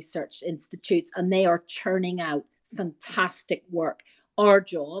world-class research institutes, and they are churning out fantastic work. Our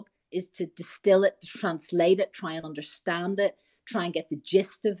job is to distill it, to translate it, try and understand it, try and get the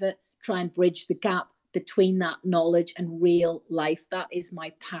gist of it, try and bridge the gap between that knowledge and real life. That is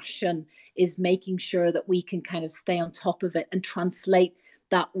my passion, is making sure that we can kind of stay on top of it and translate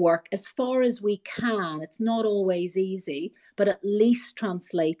that work as far as we can. It's not always easy, but at least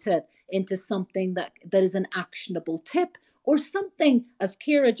translate it into something that is an actionable tip, or something, as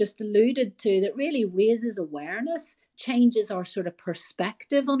Kira just alluded to, that really raises awareness, changes our sort of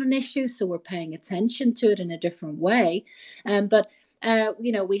perspective on an issue, so we're paying attention to it in a different way. But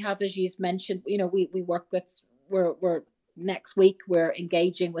we have, as you mentioned, we work with, we're next week we're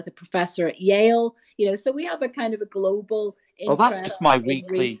engaging with a professor at Yale, so we have a kind of a global interest. Well,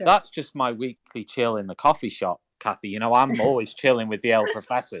 that's just my weekly chill in the coffee shop, Kathy. I'm always chilling with Yale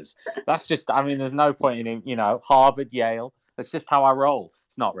professors. That's just, there's no point in, Harvard, Yale. That's just how I roll.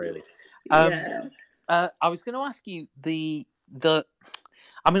 It's not really. I was going to ask you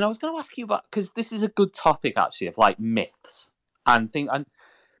about, because this is a good topic actually, of like myths and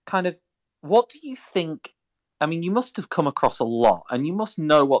kind of, what do you think? You must have come across a lot, and you must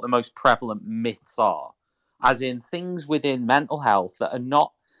know what the most prevalent myths are, as in things within mental health that are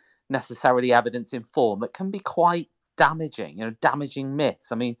not necessarily evidence informed, that can be quite damaging, damaging myths.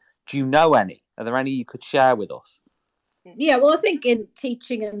 Do you know any? Are there any you could share with us? Yeah, well, I think in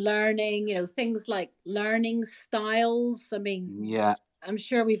teaching and learning, things like learning styles. I mean, Yeah, I'm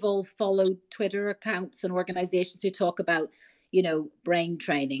sure we've all followed Twitter accounts and organizations who talk about, brain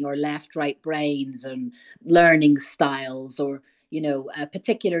training or left, right brains and learning styles or,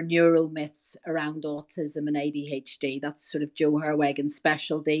 particular neuromyths around autism and ADHD. That's sort of Joe Herwegen's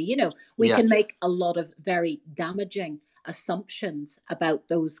specialty. We yeah, can make a lot of very damaging assumptions about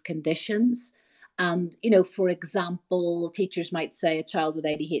those conditions. And, for example, teachers might say a child with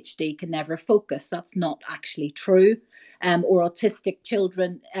ADHD can never focus. That's not actually true. Or autistic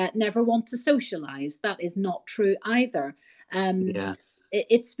children never want to socialize. That is not true either. yeah,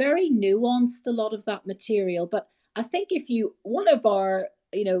 It's very nuanced, a lot of that material. But I think one of our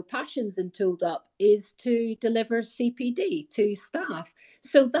passions in Tooled Up is to deliver CPD to staff.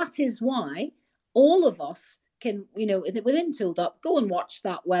 So that is why all of us can, within Tooled Up, go and watch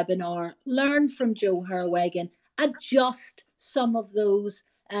that webinar, learn from Joe Herwegen, adjust some of those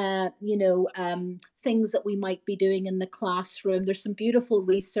things that we might be doing in the classroom. There's some beautiful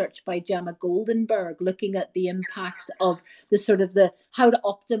research by Gemma Goldenberg looking at the impact of the how to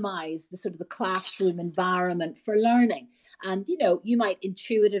optimize the sort of the classroom environment for learning. And, you might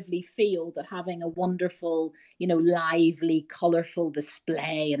intuitively feel that having a wonderful, lively, colorful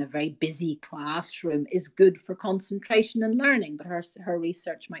display in a very busy classroom is good for concentration and learning, but her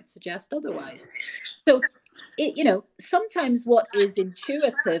research might suggest otherwise. So sometimes what is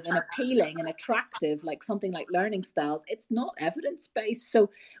intuitive and appealing and attractive, like something like learning styles, it's not evidence-based. So,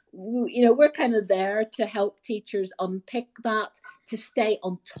 we're kind of there to help teachers unpick that, to stay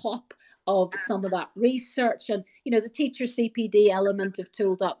on top of some of that research. And, the teacher CPD element of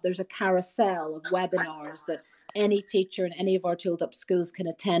Tooled Up, there's a carousel of webinars that any teacher in any of our Tooled Up schools can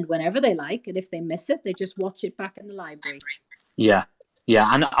attend whenever they like. And if they miss it, they just watch it back in the library. yeah.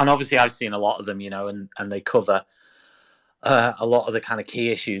 Yeah, and obviously I've seen a lot of them, and they cover a lot of the kind of key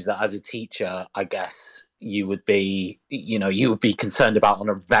issues that as a teacher, I guess you would be concerned about on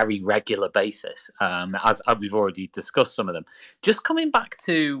a very regular basis, as we've already discussed some of them. Just coming back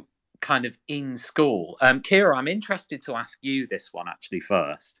to kind of in school, Kira, I'm interested to ask you this one actually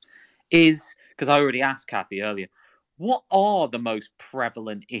first, is because I already asked Kathy earlier, what are the most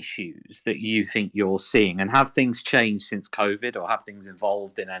prevalent issues that you think you're seeing, and have things changed since COVID, or have things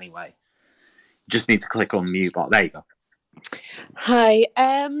evolved in any way? Just need to click on mute button. There you go. Hi.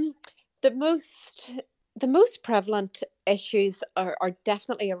 The most prevalent issues are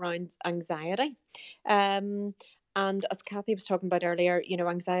definitely around anxiety. And as Kathy was talking about earlier,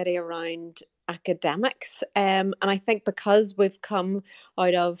 anxiety around academics. And I think because we've come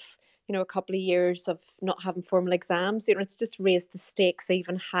out of a couple of years of not having formal exams, it's just raised the stakes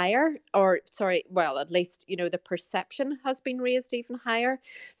even higher, at least, the perception has been raised even higher.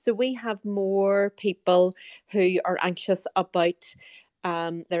 So we have more people who are anxious about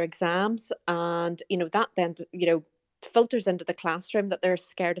their exams, and, that then, filters into the classroom, that they're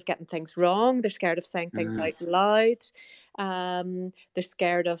scared of getting things wrong. They're scared of saying things out loud. They're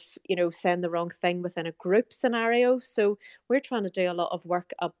scared of, saying the wrong thing within a group scenario. So we're trying to do a lot of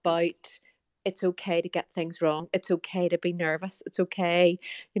work about it's okay to get things wrong. It's okay to be nervous. It's okay,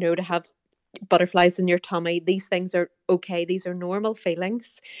 to have butterflies in your tummy. These things are okay. These are normal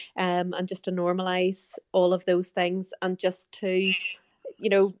feelings. And just to normalize all of those things, and just to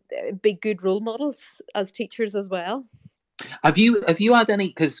be good role models as teachers as well. Have you had any,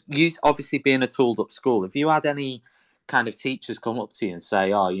 because you obviously being a Tooled Up school, have you had any kind of teachers come up to you and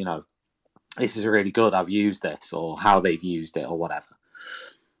say, oh, this is really good, I've used this, or how they've used it or whatever?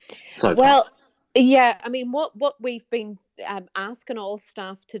 Yeah, I mean, what we've been asking all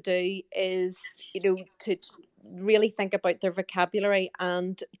staff to do is, to really think about their vocabulary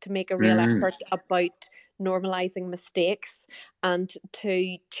and to make a real effort about normalizing mistakes, and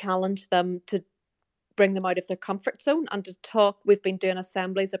to challenge them, to bring them out of their comfort zone, and to talk. We've been doing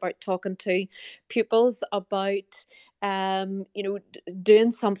assemblies about talking to pupils about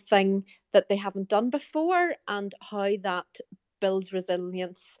doing something that they haven't done before, and how that builds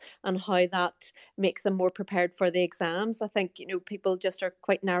resilience, and how that makes them more prepared for the exams. I think, people just are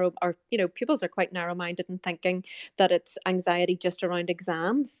quite narrow, or, pupils are quite narrow-minded in thinking that it's anxiety just around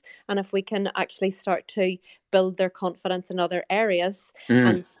exams. And if we can actually start to build their confidence in other areas,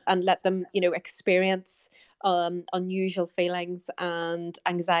 and let them, experience unusual feelings and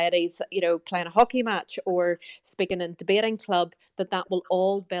anxieties, playing a hockey match or speaking in debating club, that will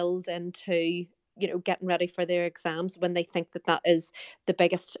all build into getting ready for their exams, when they think that is the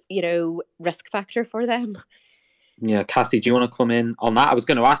biggest risk factor for them. Yeah, Kathy, do you want to come in on that? I was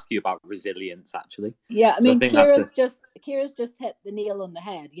going to ask you about resilience, actually. Yeah, I mean, Kira's just hit the nail on the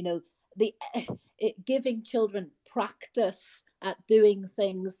head. Giving children practice at doing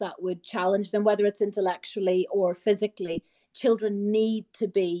things that would challenge them, whether it's intellectually or physically. Children need to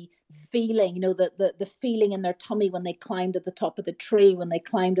be feeling, the feeling in their tummy when they climb to the top of the tree, when they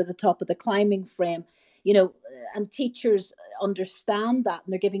climb to the top of the climbing frame, and teachers understand that,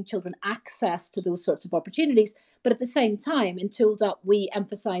 and they're giving children access to those sorts of opportunities. But at the same time, in Tooled Up, we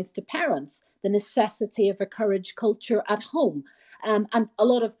emphasize to parents the necessity of a courage culture at home. And a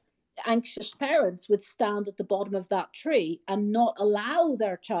lot of anxious parents would stand at the bottom of that tree and not allow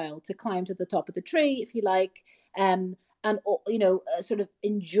their child to climb to the top of the tree, if you like, and sort of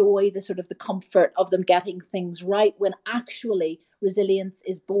enjoy the sort of the comfort of them getting things right, when actually resilience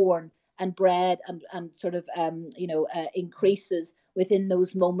is born and bred and sort of increases within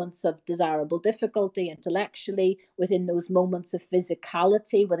those moments of desirable difficulty intellectually, within those moments of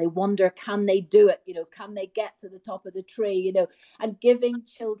physicality where they wonder, can they do it? Can they get to the top of the tree? And giving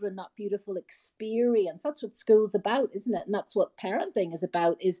children that beautiful experience. That's what school's about, isn't it? And that's what parenting is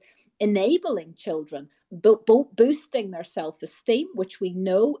about, is enabling children, boosting their self-esteem, which we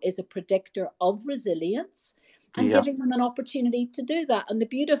know is a predictor of resilience, and giving them an opportunity to do that. And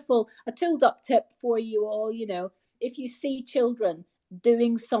a Tooled Up tip for you all, if you see children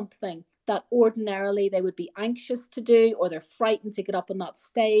doing something that ordinarily they would be anxious to do, or they're frightened to get up on that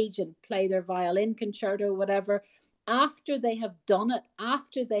stage and play their violin concerto or whatever, after they have done it,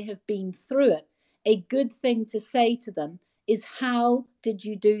 after they have been through it, a good thing to say to them is, how did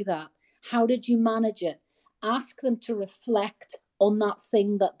you do that? How did you manage it? Ask them to reflect on that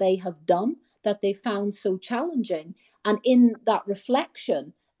thing that they have done, that they found so challenging. And in that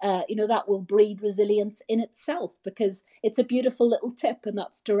reflection, that will breed resilience in itself, because it's a beautiful little tip, and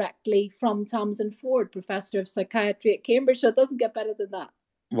that's directly from Tamsin Ford, Professor of Psychiatry at Cambridge. So it doesn't get better than that.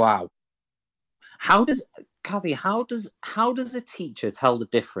 Wow. Kathy, how does a teacher tell the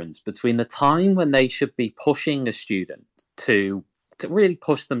difference between the time when they should be pushing a student to really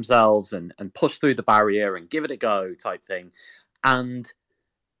push themselves and push through the barrier and give it a go type thing, and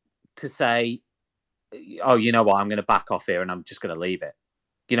to say, oh, you know what, I'm going to back off here and I'm just going to leave it?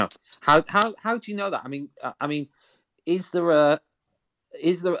 How do you know that? I mean, is there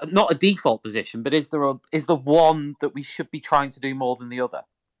not a default position, but is there one that we should be trying to do more than the other,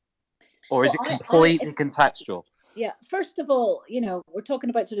 or is it completely contextual? Yeah. First of all, we're talking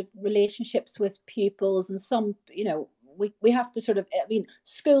about sort of relationships with pupils, and some, we have to sort of,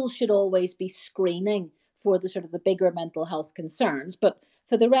 schools should always be screening for the sort of the bigger mental health concerns, but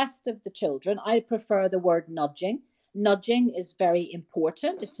for the rest of the children, I prefer the word nudging. Nudging is very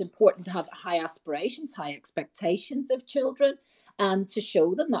important. It's important to have high aspirations, high expectations of children, and to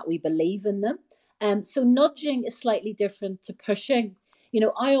show them that we believe in them. So nudging is slightly different to pushing.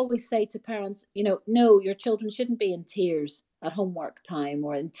 I always say to parents, no, your children shouldn't be in tears at homework time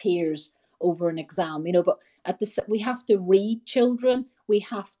or in tears over an exam, but we have to read children. We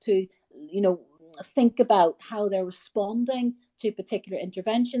have to, think about how they're responding to particular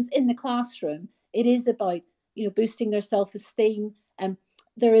interventions in the classroom. It is about, boosting their self-esteem.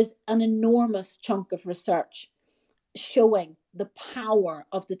 There is an enormous chunk of research showing the power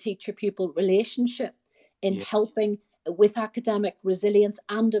of the teacher-pupil relationship in helping with academic resilience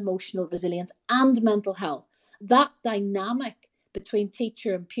and emotional resilience and mental health. That dynamic between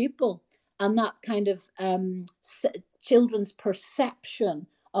teacher and pupil, and that kind of children's perception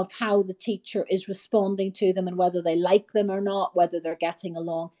of how the teacher is responding to them and whether they like them or not, whether they're getting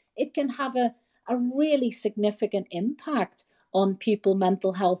along, it can have a really significant impact on pupil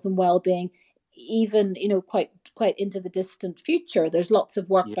mental health and well-being, even quite into the distant future. There's lots of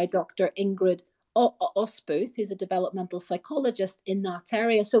work by Dr. Ingrid Osbooth, who's a developmental psychologist in that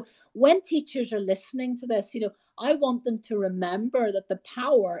area. So when teachers are listening to this, I want them to remember that the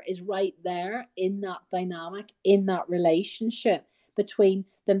power is right there in that dynamic, in that relationship between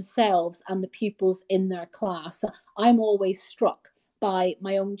themselves and the pupils in their class. I'm always struck by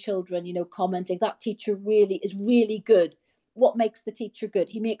my own children, commenting, that teacher is really good. What makes the teacher good?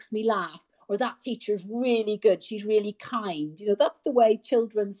 He makes me laugh. Or that teacher's really good. She's really kind. That's the way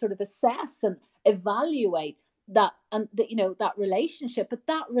children sort of assess and evaluate that, and that relationship. But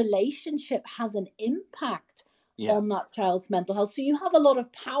that relationship has an impact on that child's mental health. So you have a lot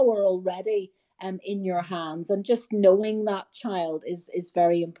of power already in your hands, and just knowing that child is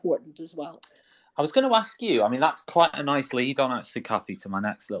very important as well. I was going to ask you, that's quite a nice lead on, actually, Kathy, to my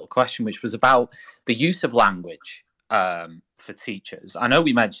next little question, which was about the use of language for teachers. I know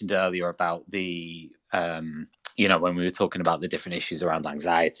we mentioned earlier about the, when we were talking about the different issues around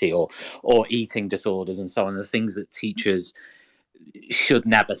anxiety or eating disorders and so on, the things that teachers should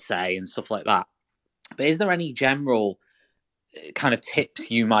never say and stuff like that. But is there any general kind of tips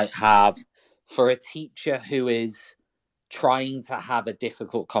you might have for a teacher who is trying to have a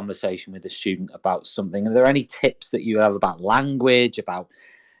difficult conversation with a student about something? Are there any tips that you have about language, about,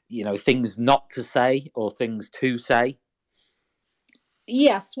 things not to say or things to say?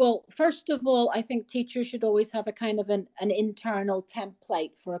 Yes, well, first of all, I think teachers should always have a kind of an internal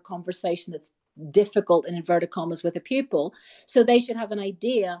template for a conversation that's difficult, in inverted commas, with a pupil. So they should have an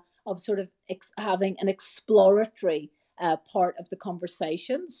idea of sort of having an exploratory part of the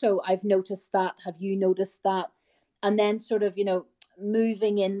conversation. So I've noticed that. Have you noticed that? And then sort of,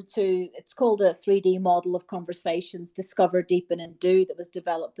 moving into, it's called a 3D model of conversations, Discover, Deepen and Do, that was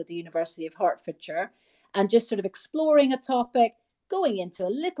developed at the University of Hertfordshire, and just sort of exploring a topic, going into a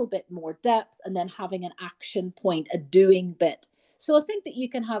little bit more depth, and then having an action point, a doing bit. So I think that you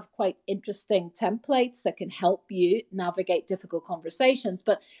can have quite interesting templates that can help you navigate difficult conversations.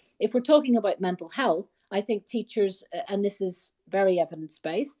 But if we're talking about mental health, I think teachers, and this is very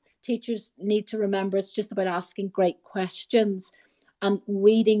evidence-based, teachers need to remember it's just about asking great questions and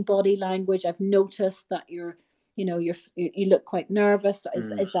reading body language. I've noticed that you look quite nervous.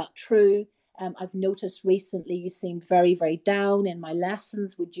 Is that true? I've noticed recently you seem very, very down in my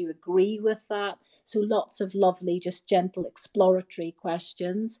lessons. Would you agree with that? So lots of lovely, just gentle exploratory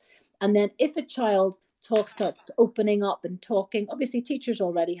questions. And then if a child starts opening up and talking, obviously teachers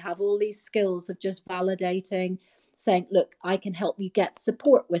already have all these skills of just validating, saying, look, I can help you get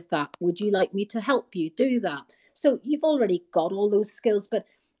support with that. Would you like me to help you do that? So you've already got all those skills, but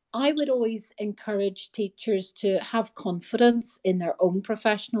I would always encourage teachers to have confidence in their own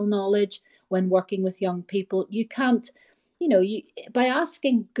professional knowledge when working with young people. You can't, by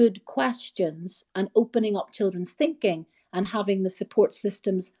asking good questions and opening up children's thinking and having the support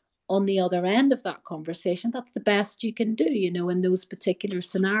systems on the other end of that conversation, that's the best you can do, in those particular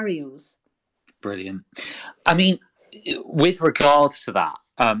scenarios. Brilliant. I mean, with regards to that,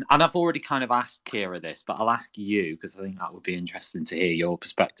 and I've already kind of asked Kira this, but I'll ask you because I think that would be interesting to hear your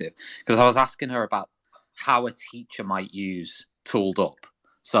perspective. Because I was asking her about how a teacher might use Tooled Up.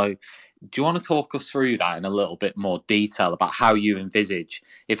 So do you want to talk us through that in a little bit more detail about how you envisage,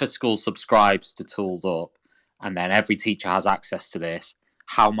 if a school subscribes to Tooled Up and then every teacher has access to this,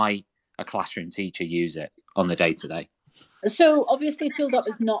 how might a classroom teacher use it on the day-to-day? So obviously Tooled Up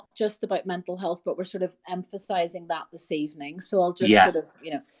is not just about mental health, but we're sort of emphasizing that this evening. So I'll just sort of,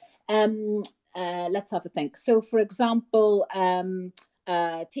 let's have a think. So for example,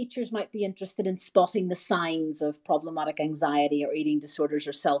 teachers might be interested in spotting the signs of problematic anxiety or eating disorders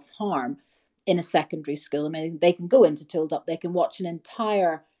or self-harm in a secondary school. I mean, they can go into Tooled Up, they can watch an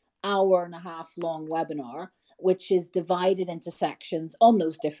entire hour-and-a-half long webinar, which is divided into sections on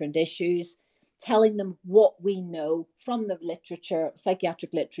those different issues, telling them what we know from the literature,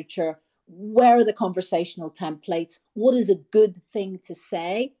 psychiatric literature, where are the conversational templates, what is a good thing to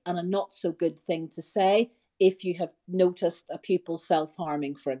say and a not so good thing to say if you have noticed a pupil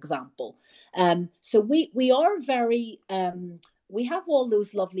self-harming, for example. So we are very, we have all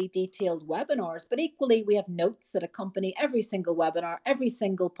those lovely detailed webinars, but equally we have notes that accompany every single webinar, every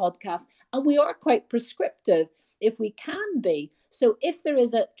single podcast, and we are quite prescriptive if we can be. So if there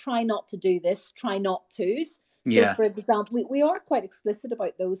is a try not to do this, try not to's. So for example, we are quite explicit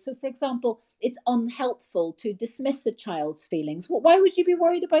about those. So for example, it's unhelpful to dismiss a child's feelings. Well, why would you be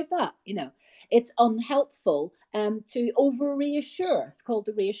worried about that? It's unhelpful to over reassure. It's called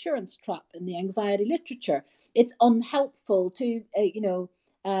the reassurance trap in the anxiety literature. It's unhelpful to,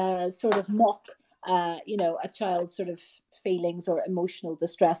 sort of mock, a child's sort of feelings or emotional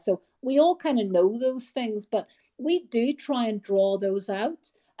distress. So we all kind of know those things, but we do try and draw those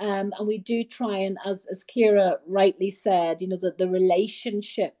out. And we do try and, as Kira rightly said, the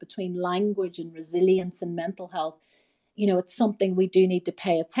relationship between language and resilience and mental health, it's something we do need to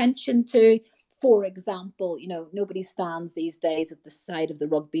pay attention to. For example, nobody stands these days at the side of the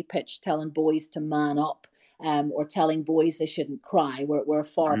rugby pitch telling boys to man up, or telling boys they shouldn't cry. We're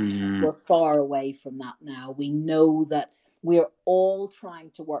far away from that now. We know that we're all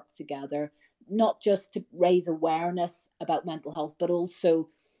trying to work together, not just to raise awareness about mental health, but also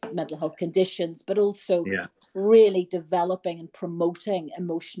mental health conditions, but also really developing and promoting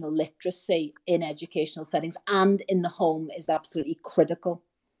emotional literacy in educational settings and in the home is absolutely critical.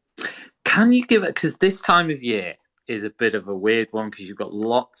 Can you give it, because this time of year is a bit of a weird one because you've got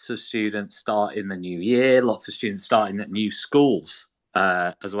lots of students starting the new year, lots of students starting at new schools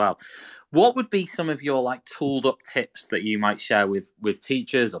as well. What would be some of your tooled up tips that you might share with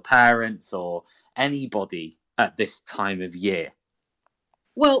teachers or parents or anybody at this time of year?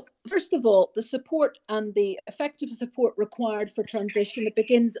 Well, first of all, the support and the effective support required for transition, it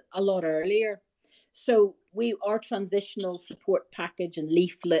begins a lot earlier. So our transitional support package and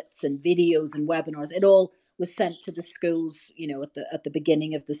leaflets and videos and webinars, it all was sent to the schools, at the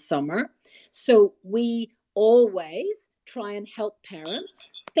beginning of the summer. So we always try and help parents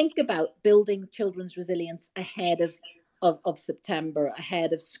think about building children's resilience ahead of September,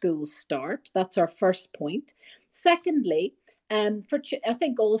 ahead of school start. That's our first point. Secondly, I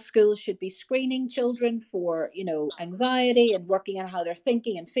think all schools should be screening children for, anxiety and working on how they're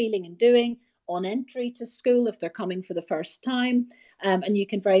thinking and feeling and doing on entry to school if they're coming for the first time. And you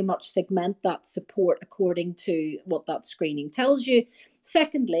can very much segment that support according to what that screening tells you.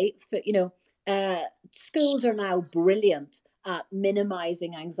 Secondly, schools are now brilliant at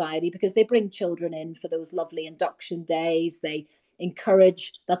minimizing anxiety because they bring children in for those lovely induction days. They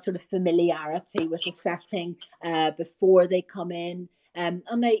encourage that sort of familiarity with the setting before they come in. And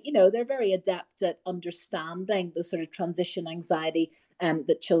they're very adept at understanding the sort of transition anxiety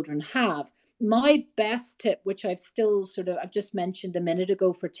that children have. My best tip, which I've just mentioned a minute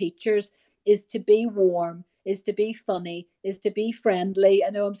ago for teachers, is to be warm, is to be funny, is to be friendly.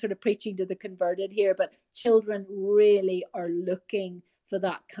 I know I'm sort of preaching to the converted here, but children really are looking for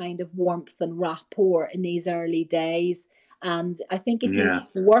that kind of warmth and rapport in these early days. And I think if you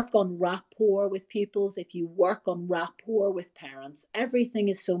work on rapport with pupils, if you work on rapport with parents, everything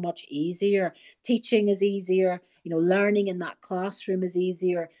is so much easier. Teaching is easier, learning in that classroom is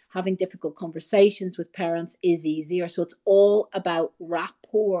easier. Having difficult conversations with parents is easier. So it's all about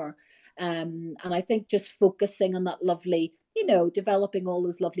rapport. And I think just focusing on that lovely, developing all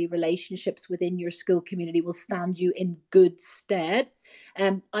those lovely relationships within your school community will stand you in good stead.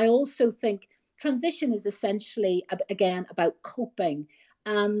 I also think transition is essentially, again, about coping.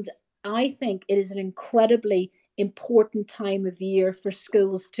 And I think it is an incredibly important time of year for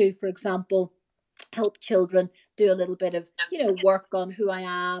schools to, for example, help children do a little bit of, work on who I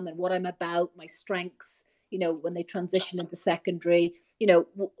am and what I'm about, my strengths, when they transition into secondary,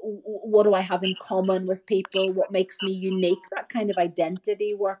 what do I have in common with people? What makes me unique? That kind of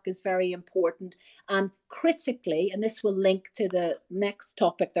identity work is very important. And critically, and this will link to the next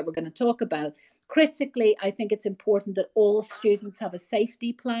topic that we're going to talk about, critically, I think it's important that all students have a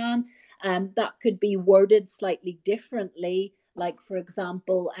safety plan. That could be worded slightly differently. Like, for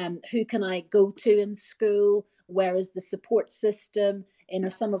example, who can I go to in school? Where is the support system? In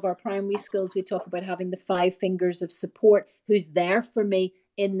some of our primary schools, we talk about having the 5 fingers of support. Who's there for me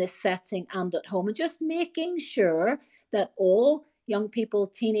in this setting and at home? And just making sure that all young people,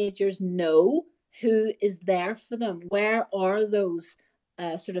 teenagers know who is there for them. Where are those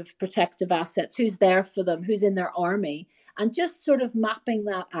sort of protective assets? Who's there for them? Who's in their army? And just sort of mapping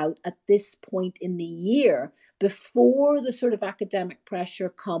that out at this point in the year before the sort of academic pressure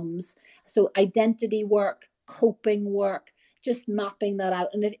comes. So identity work, coping work, just mapping that out.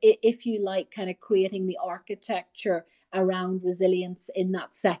 And if you like, kind of creating the architecture around resilience in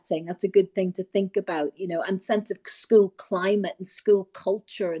that setting, that's a good thing to think about, and sense of school climate and school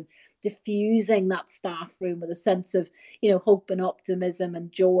culture, and diffusing that staff room with a sense of, hope and optimism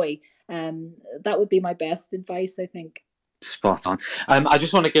and joy. That would be my best advice, I think. Spot on. I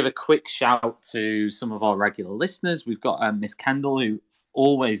just want to give a quick shout to some of our regular listeners. We've got Miss Kendall, who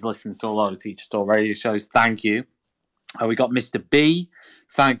always listens to a lot of Teacher Talk radio shows. Thank you. We got Mr. B.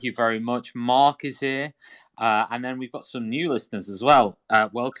 Thank you very much. Mark is here. And then we've got some new listeners as well.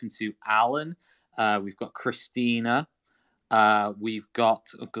 Welcome to Alan. We've got Christina. We've got,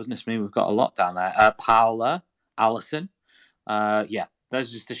 oh goodness me, we've got a lot down there. Paula, Alison.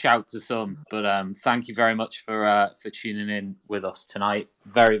 There's just a shout to some, but thank you very much for tuning in with us tonight.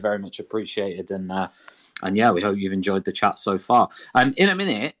 Very, very much appreciated, and we hope you've enjoyed the chat so far. In a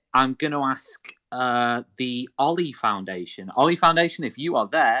minute, I'm going to ask the Ollie Foundation. Ollie Foundation, if you are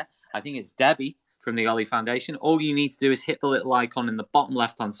there, I think it's Debbie from the Ollie Foundation. All you need to do is hit the little icon in the bottom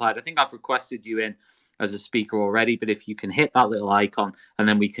left-hand side. I think I've requested you in as a speaker already, but if you can hit that little icon, and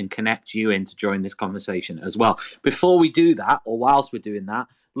then we can connect you in to join this conversation as well. Before we do that, or whilst we're doing that,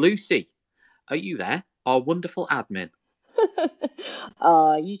 Lucy, are you there? Our wonderful admin.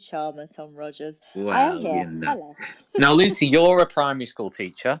 You charmer, Tom Rogers. Well, I am here. Hello. Now, Lucy, you're a primary school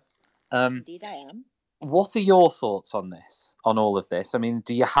teacher. Indeed, I am. What are your thoughts on this, on all of this? I mean,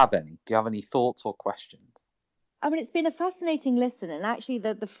 do you have any? Do you have any thoughts or questions? I mean, it's been a fascinating listen, and actually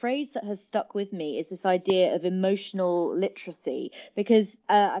the phrase that has stuck with me is this idea of emotional literacy, because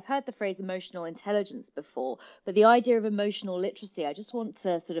I've heard the phrase emotional intelligence before, but the idea of emotional literacy, I just want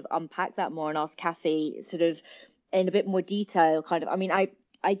to sort of unpack that more and ask Kathy sort of in a bit more detail, kind of, I mean,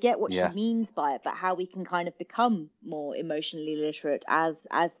 I get what she means by it, but how we can kind of become more emotionally literate as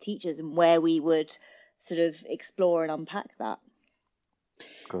teachers, and where we would sort of explore and unpack that.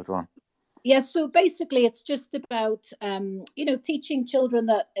 Good one. Yes, so basically it's just about, teaching children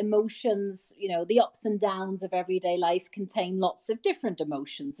that emotions, the ups and downs of everyday life contain lots of different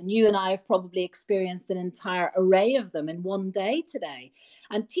emotions. And you and I have probably experienced an entire array of them in one day today.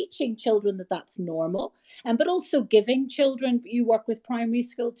 And teaching children that that's normal, but also giving children, you work with primary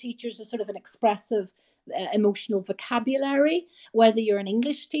school teachers, a sort of an expressive emotional vocabulary, whether you're an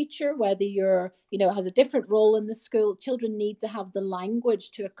English teacher, whether you're, has a different role in the school. Children need to have the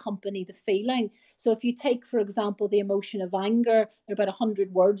language to accompany the feeling. So if you take, for example, the emotion of anger, there are about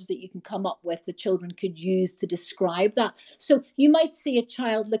 100 words that you can come up with that children could use to describe that. So you might see a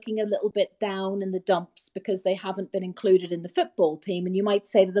child looking a little bit down in the dumps because they haven't been included in the football team, and you might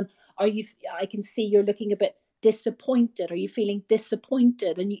say to them, I can see you're looking a bit disappointed. Are you feeling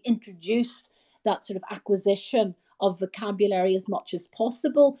disappointed? And you introduce that sort of acquisition of vocabulary as much as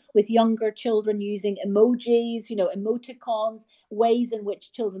possible, with younger children using emojis, emoticons, ways in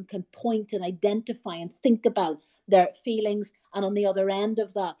which children can point and identify and think about their feelings. And on the other end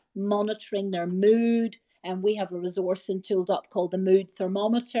of that, monitoring their mood. And we have a resource in Tooled Up called the Mood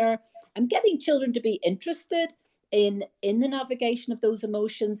Thermometer, and getting children to be interested in the navigation of those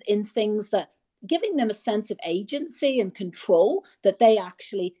emotions, in things that giving them a sense of agency and control, that they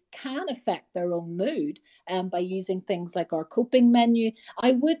actually can affect their own mood, by using things like our coping menu.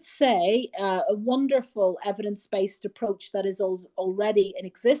 I would say a wonderful evidence-based approach that is already in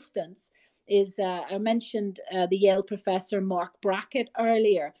existence is, I mentioned the Yale professor Mark Brackett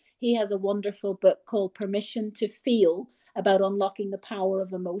earlier. He has a wonderful book called Permission to Feel, about unlocking the power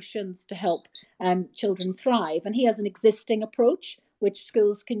of emotions to help children thrive. And he has an existing approach which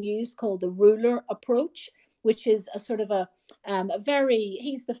schools can use called the Ruler approach, which is a sort of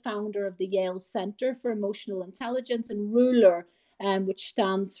he's the founder of the Yale Center for Emotional Intelligence, and Ruler, which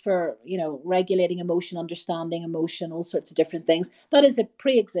stands for, regulating emotion, understanding emotion, all sorts of different things. That is a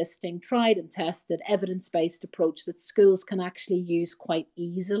pre-existing, tried and tested, evidence-based approach that schools can actually use quite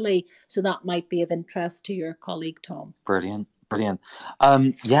easily. So that might be of interest to your colleague, Tom. Brilliant.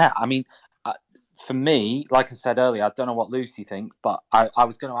 Yeah, I mean, for me, like I said earlier, I don't know what Lucy thinks, but I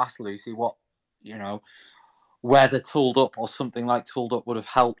was going to ask Lucy what, whether Tooled Up or something like Tooled Up would have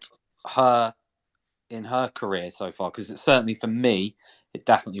helped her in her career so far, because it's certainly, for me, it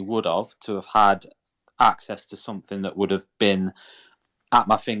definitely would have, to have had access to something that would have been at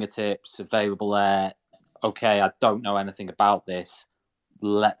my fingertips, available there. Okay, I don't know anything about this.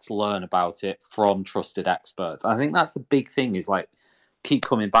 Let's learn about it from trusted experts. I think that's the big thing, is like, keep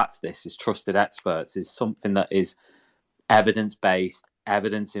coming back to this, is trusted experts is something that is evidence-based,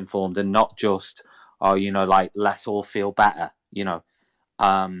 evidence-informed, and not just, like, let's all feel better,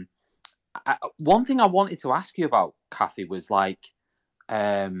 one thing I wanted to ask you about, Kathy, was like,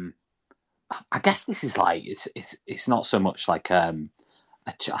 I guess this is like, it's not so much like, I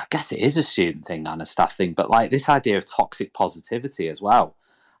guess it is a student thing and a staff thing, but like this idea of toxic positivity as well.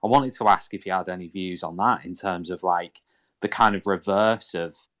 I wanted to ask if you had any views on that, in terms of like the kind of reverse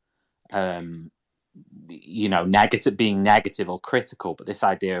of, negative, being negative or critical, but this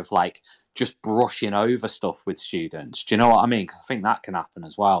idea of like just brushing over stuff with students. Do you know what I mean? Because I think that can happen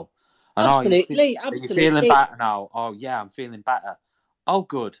as well. And absolutely. Are you feeling better now? Oh yeah, I'm feeling better. Oh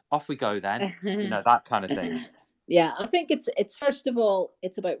good, off we go then. That kind of thing. Yeah, I think it's first of all,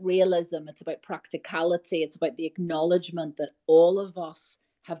 it's about realism, it's about practicality, it's about the acknowledgement that all of us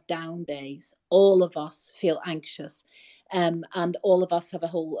have down days, all of us feel anxious, and all of us have a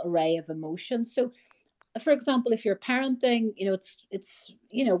whole array of emotions. So, for example, if you're parenting, it's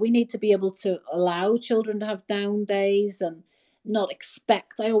we need to be able to allow children to have down days and not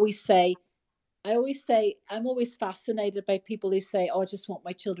expect. I always say I'm always fascinated by people who say, "Oh, I just want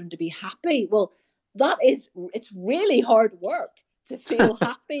my children to be happy." Well, it's really hard work to feel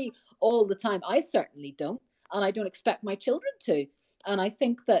happy all the time. I certainly don't, and I don't expect my children to. And I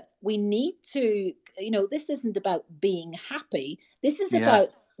think that we need to, this isn't about being happy. This is about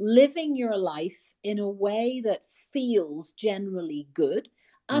living your life in a way that feels generally good,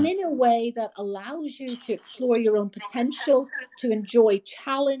 and in a way that allows you to explore your own potential, to enjoy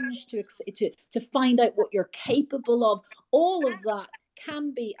challenge, to find out what you're capable of. All of that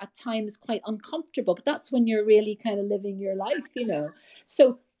can be at times quite uncomfortable, but that's when you're really kind of living your life,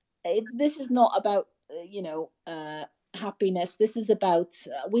 So this is not about, happiness. This is about,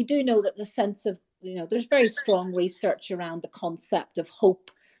 we do know that the sense of, there's very strong research around the concept of hope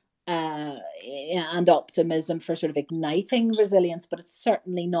and optimism for sort of igniting resilience, but it's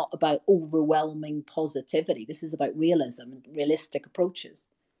certainly not about overwhelming positivity. This is about realism and realistic approaches.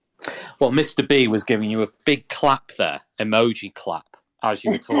 Well, Mr. B was giving you a big clap there, emoji clap. as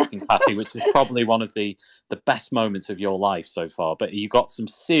you were talking, Kathy, which was probably one of the best moments of your life so far. But you got some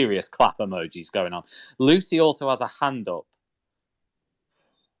serious clap emojis going on. Lucy also has a hand up.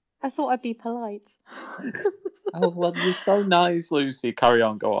 I thought I'd be polite. Oh, well, you're so nice, Lucy. Carry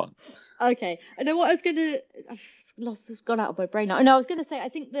on, go on. Okay, I know what I was gonna. It's gone out of my brain now. No, I was gonna say I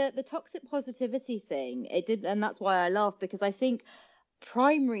think the toxic positivity thing, it did, and that's why I laughed, because I think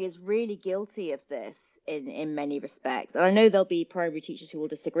primary is really guilty of this in many respects. And I know there'll be primary teachers who will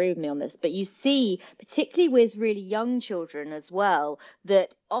disagree with me on this, but you see, particularly with really young children as well,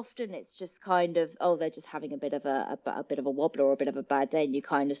 that often it's just kind of, oh, they're just having a bit of a bit of a wobbler or a bit of a bad day, and you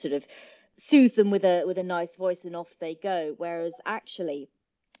kind of sort of soothe them with a nice voice and off they go. Whereas actually,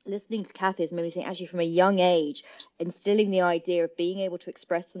 listening to Kathy has made me think, actually, from a young age, instilling the idea of being able to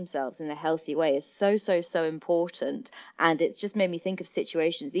express themselves in a healthy way is so important. And it's just made me think of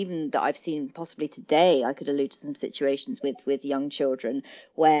situations even that I've seen possibly today. I could allude to some situations with young children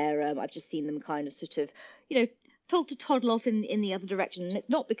where I've just seen them kind of sort of, told to toddle off in the other direction. And it's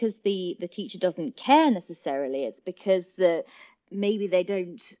not because the teacher doesn't care necessarily. It's because maybe they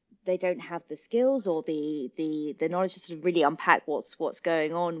don't have the skills or the knowledge to sort of really unpack what's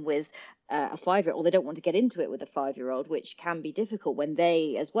going on with a 5-year-old, or they don't want to get into it with a 5-year-old, which can be difficult when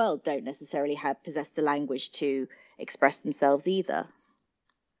they as well don't necessarily possess the language to express themselves either.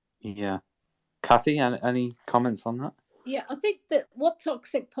 Yeah. Kathy, any comments on that? Yeah, I think that what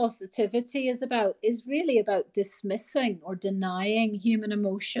toxic positivity is about is really about dismissing or denying human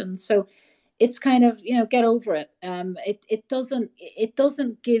emotions. So it's kind of, get over it. It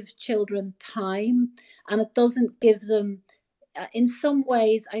doesn't give children time, and it doesn't give them. In some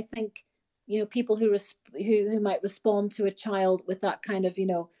ways, I think, people who might respond to a child with that kind of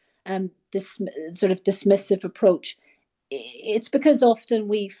sort of dismissive approach. It's because often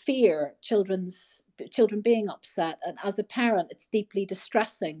we fear children being upset, and as a parent, it's deeply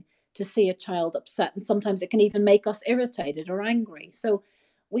distressing to see a child upset, and sometimes it can even make us irritated or angry. So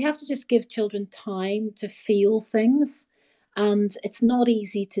we have to just give children time to feel things, and it's not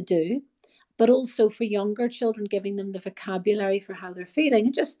easy to do. But also for younger children, giving them the vocabulary for how they're feeling,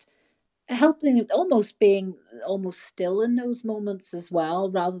 and just helping them being almost still in those moments as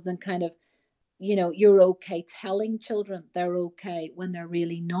well, rather than kind of, you're okay, telling children they're okay when they're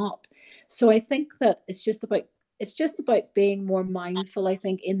really not. So I think that it's just about being more mindful, I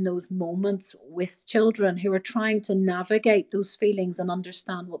think, in those moments with children who are trying to navigate those feelings and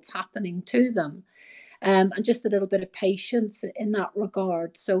understand what's happening to them. And just a little bit of patience in that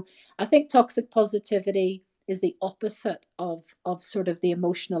regard. So I think toxic positivity is the opposite of sort of the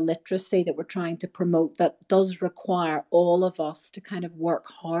emotional literacy that we're trying to promote, that does require all of us to kind of work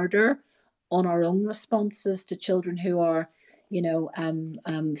harder on our own responses to children who are,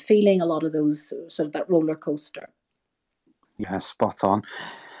 feeling a lot of those sort of that roller coaster. Yeah, spot on.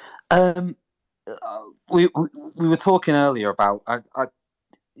 We were talking earlier about a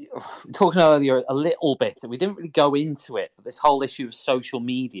little bit, and we didn't really go into it, but this whole issue of social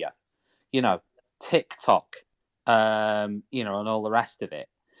media, TikTok, and all the rest of it.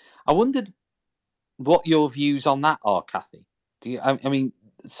 I wondered what your views on that are, Kathy. I mean,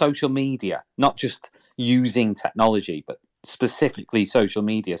 social media, not just using technology, but specifically social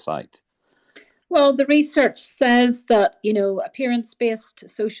media sites? Well, the research says that, appearance-based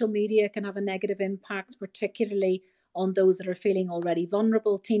social media can have a negative impact, particularly on those that are feeling already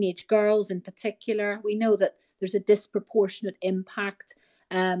vulnerable, teenage girls in particular. We know that there's a disproportionate impact,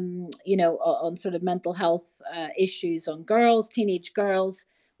 on sort of mental health issues on girls. Teenage girls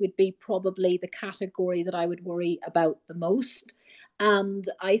would be probably the category that I would worry about the most. And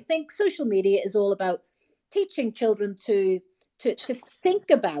I think social media is all about teaching children to think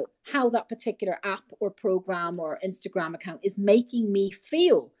about how that particular app or program or Instagram account is making me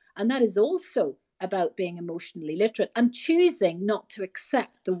feel. And that is also about being emotionally literate and choosing not to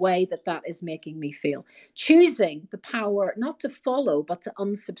accept the way that is making me feel. Choosing the power not to follow, but to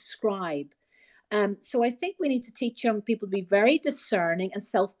unsubscribe. So I think we need to teach young people to be very discerning and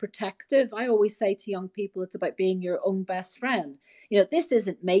self-protective. I always say to young people, it's about being your own best friend. This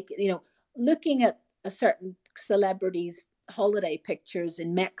isn't looking at a certain celebrity's holiday pictures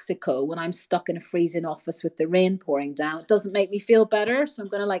in Mexico when I'm stuck in a freezing office with the rain pouring down. It doesn't make me feel better. So I'm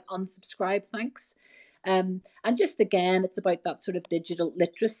going to unsubscribe. Thanks. And just again, it's about that sort of digital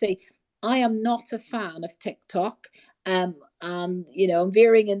literacy. I am not a fan of TikTok. And, I'm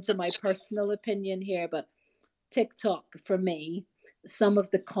veering into my personal opinion here, but TikTok for me, some of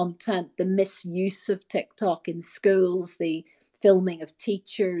the content, the misuse of TikTok in schools, the filming of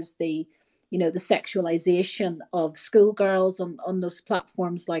teachers, the sexualization of schoolgirls on those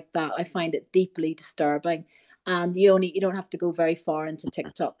platforms like that, I find it deeply disturbing. And you don't have to go very far into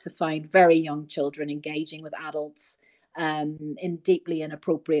TikTok to find very young children engaging with adults in deeply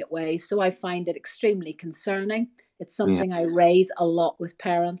inappropriate ways. So I find it extremely concerning. It's something I raise a lot with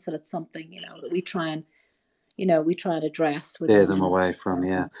parents, and it's something that we try and address with steer them away from.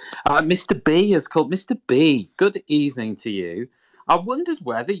 Mr. B is called. Mr. B, good evening to you. I wondered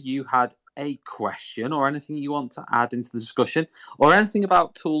whether you had a question or anything you want to add into the discussion, or anything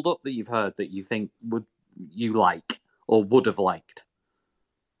about Tooled Up that you've heard that you think you like or would have liked.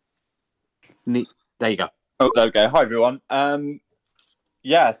 There you go. Oh, there we go. Hi, everyone.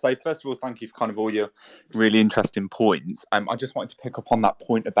 So first of all, thank you for kind of all your really interesting points. I just wanted to pick up on that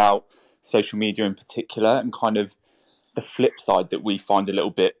point about social media in particular, and kind of the flip side that we find a little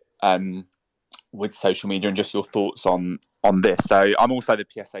bit with social media, and just your thoughts on this. So I'm also the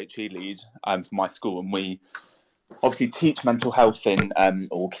PSHE lead for my school, and we obviously teach mental health in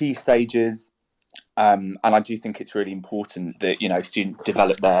all key stages. And I do think it's really important that students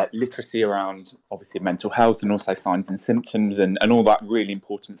develop their literacy around obviously mental health, and also signs and symptoms, and all that really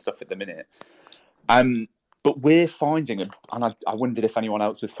important stuff at the minute. But we're finding, and I wondered if anyone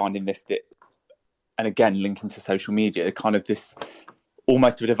else was finding this, that, and again linking to social media, kind of this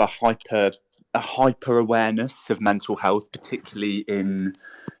almost a bit of a hyper awareness of mental health, particularly in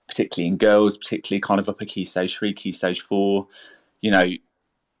girls, particularly kind of upper key stage 3, key stage 4.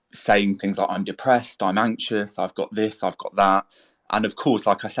 Saying things like, I'm depressed, I'm anxious, I've got this, I've got that. And of course,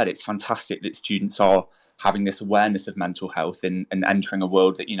 like I said, it's fantastic that students are having this awareness of mental health and entering a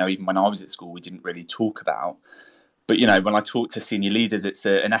world that, even when I was at school, we didn't really talk about. But, when I talk to senior leaders, it's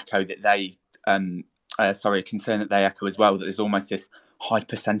an echo that they, a concern that they echo as well, that there's almost this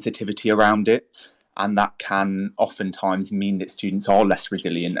hypersensitivity around it. And that can oftentimes mean that students are less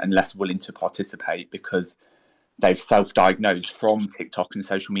resilient and less willing to participate because they've self-diagnosed from TikTok and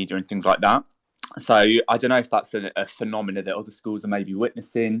social media and things like that. So I don't know if that's a phenomena that other schools are maybe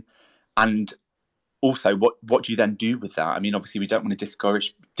witnessing. And also, what do you then do with that? I mean, obviously, we don't want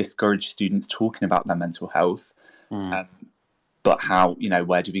to discourage students talking about their mental health. But how,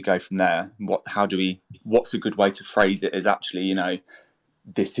 where do we go from there? What's a good way to phrase it as actually,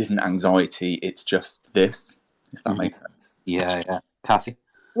 this isn't anxiety, it's just this, if that makes sense. Yeah. Kathy?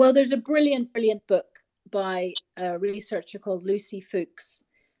 Well, there's a brilliant book by a researcher called Lucy Fuchs,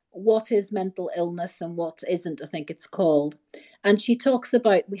 What is Mental Illness and What Isn't, I think it's called. And she talks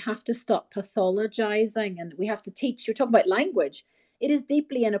about we have to stop pathologizing, and we have to teach. You're talking about language. It is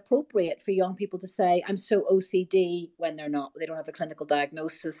deeply inappropriate for young people to say, I'm so OCD, when they don't have a clinical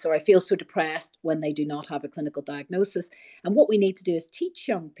diagnosis, or I feel so depressed when they do not have a clinical diagnosis. And what we need to do is teach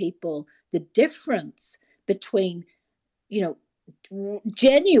young people the difference between,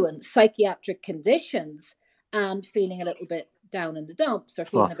 genuine psychiatric conditions and feeling a little bit down in the dumps or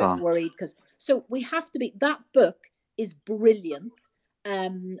feeling a bit worried. So we have to be, that book is brilliant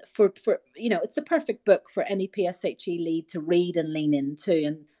for it's the perfect book for any PSHE lead to read and lean into.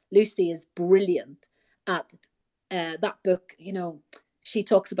 And Lucy is brilliant at that book. She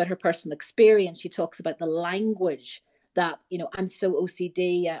talks about her personal experience. She talks about the language that, I'm so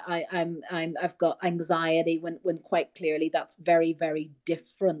OCD, I've got anxiety, when quite clearly that's very, very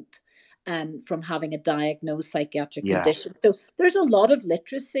different from having a diagnosed psychiatric condition. So there's a lot of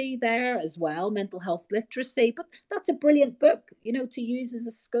literacy there as well, mental health literacy, but that's a brilliant book, to use as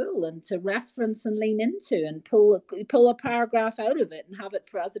a school and to reference and lean into and pull a paragraph out of it and have it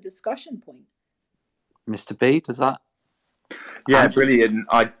as a discussion point. Mr. B, does that? Yeah, brilliant.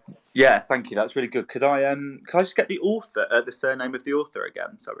 Thank you. That's really good. Could I just get the author, the surname of the author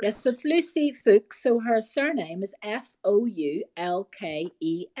again? Sorry. Yes, so it's Lucy Fuchs. So her surname is Foulkes.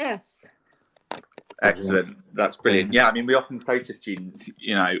 Excellent. That's brilliant. Yeah, I mean, we often say to students,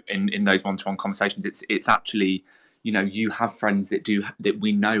 in those one-to-one conversations, it's actually, you have friends that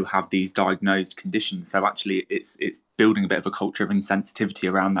we know have these diagnosed conditions. So actually, it's building a bit of a culture of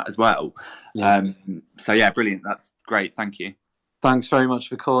insensitivity around that as well. Brilliant. That's great. Thank you. Thanks very much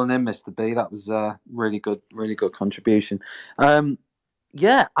for calling in, Mr. B. That was a really good contribution. We're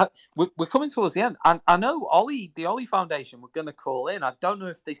coming towards the end. And I know the Ollie Foundation were going to call in. I don't know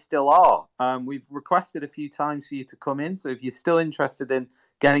if they still are. We've requested a few times for you to come in. So if you're still interested in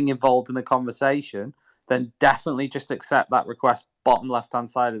getting involved in the conversation, then definitely just accept that request, bottom left-hand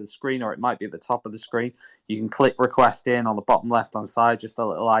side of the screen, or it might be at the top of the screen. You can click request in on the bottom left-hand side, just a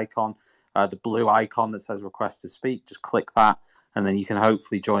little icon, the blue icon that says request to speak. Just click that, and then you can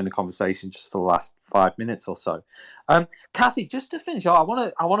hopefully join the conversation just for the last 5 minutes or so. Kathy, just to finish, I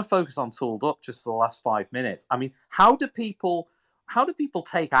want to focus on Tooled Up just for the last 5 minutes. I mean, how do people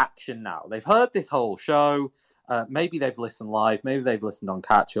take action now? They've heard this whole show. Maybe they've listened live. Maybe they've listened on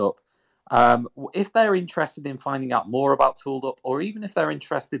catch up. If they're interested in finding out more about Tooled Up, or even if they're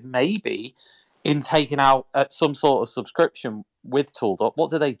interested maybe in taking out some sort of subscription with Tooled Up, what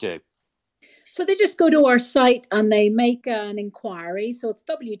do they do? So they just go to our site and they make an inquiry. So it's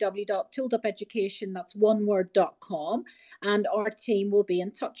www.tooledupeducation, that's one word.com. And our team will be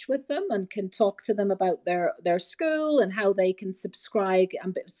in touch with them and can talk to them about their school and how they can subscribe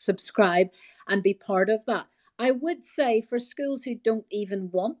and be part of that. I would say for schools who don't even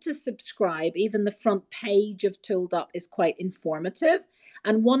want to subscribe, even the front page of Tooled Up is quite informative.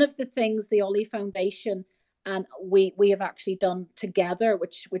 And one of the things the Ollie Foundation and we have actually done together,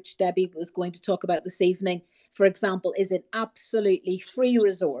 which Debbie was going to talk about this evening, for example, is an absolutely free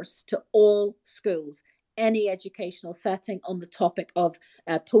resource to all schools, any educational setting, on the topic of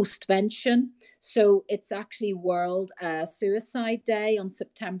postvention. So it's actually World Suicide Day on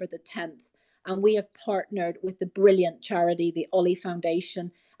September the 10th. And we have partnered with the brilliant charity, the Ollie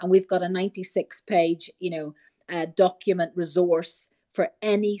Foundation, and we've got a 96-page, document resource for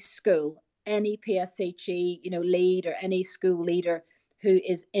any school, any PSHE, lead, or any school leader who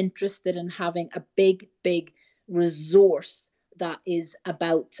is interested in having a big resource that is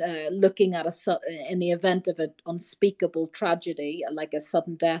about looking at in the event of an unspeakable tragedy, like a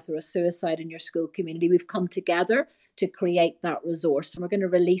sudden death or a suicide in your school community. We've come together to create that resource, and we're going to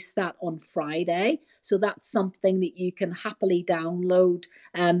release that on Friday. So that's something that you can happily download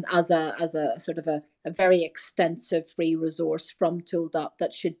as a sort of a very extensive free resource from Tooled Up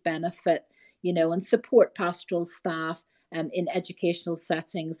that should benefit, and support pastoral staff in educational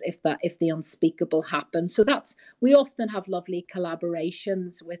settings if the unspeakable happens. So we often have lovely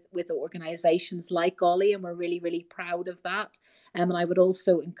collaborations with organizations like Ollie, and we're really proud of that. And I would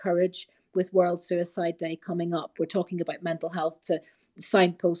also encourage, with World Suicide Day coming up, we're talking about mental health, to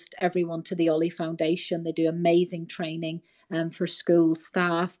signpost everyone to the Ollie Foundation. They do amazing training for school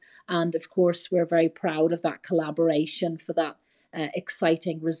staff, and of course we're very proud of that collaboration for that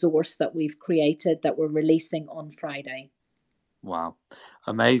exciting resource that we've created that we're releasing on Friday. Wow,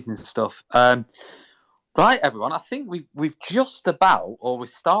 amazing stuff. Right, everyone, I think we've just about, or we're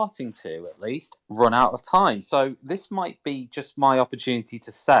starting to at least, run out of time. So this might be just my opportunity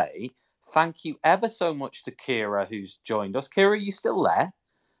to say thank you ever so much to Kira, who's joined us. Kira, are you still there?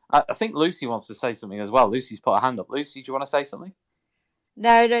 I think Lucy wants to say something as well. Lucy's put her hand up. Lucy, do you want to say something? No.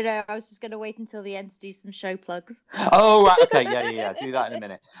 I was just going to wait until the end to do some show plugs. Oh, right. Okay. Yeah. Do that in a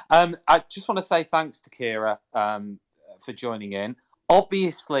minute. I just want to say thanks to Kira for joining in.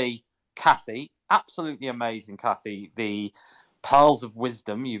 Obviously, Kathy, absolutely amazing, Kathy. The pearls of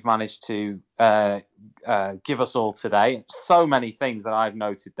wisdom you've managed to give us all today. So many things that I've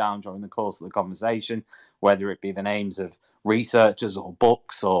noted down during the course of the conversation, whether it be the names of researchers or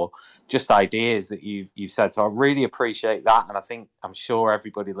books or just ideas that you've said. So I really appreciate that, and I'm sure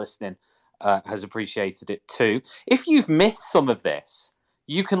everybody listening has appreciated it too. If you've missed some of this,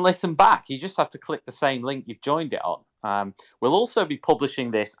 you can listen back. You just have to click the same link you've joined it on. We'll also be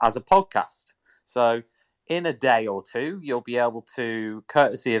publishing this as a podcast. So in a day or two, you'll be able to,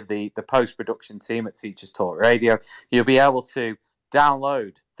 courtesy of the post-production team at Teachers Talk Radio, you'll be able to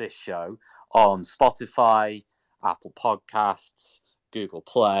download this show on Spotify, Apple Podcasts, Google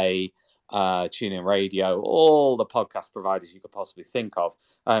Play, TuneIn Radio, all the podcast providers you could possibly think of.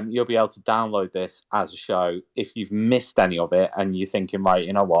 You'll be able to download this as a show. If you've missed any of it and you're thinking, right,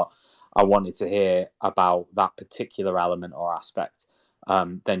 you know what, I wanted to hear about that particular element or aspect,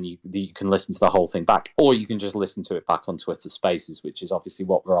 then you can listen to the whole thing back, or you can just listen to it back on Twitter Spaces, which is obviously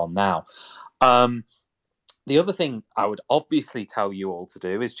what we're on now. The other thing I would obviously tell you all to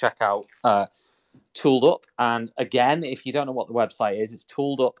do is check out Tooled Up. And again, if you don't know what the website is, it's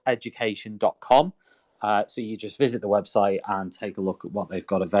tooledupeducation.com. So you just visit the website and take a look at what they've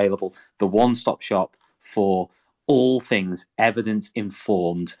got available. The one-stop shop for all things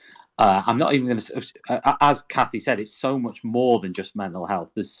evidence-informed. I'm not even going to, as Kathy said, it's so much more than just mental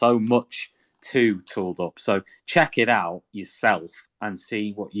health. There's so much to Tooled Up. So check it out yourself and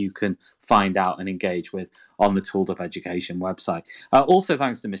see what you can find out and engage with on the Tooled Up Education website. Also,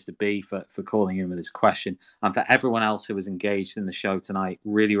 thanks to Mr. B for calling in with his question, and for everyone else who was engaged in the show tonight.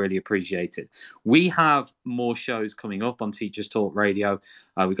 Really appreciate it. We have more shows coming up on Teachers Talk Radio.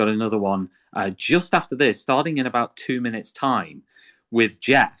 We've got another one just after this, starting in about 2 minutes' time, with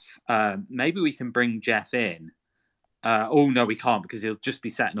Jeff. Maybe we can bring Jeff in. Oh, no, we can't, because he'll just be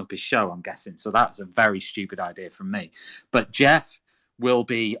setting up his show, I'm guessing. So that's a very stupid idea from me. But Jeff will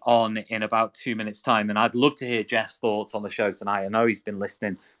be on in about 2 minutes' time, and I'd love to hear Jeff's thoughts on the show tonight. I know he's been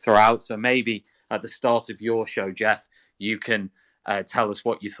listening throughout, so maybe at the start of your show, Jeff, you can tell us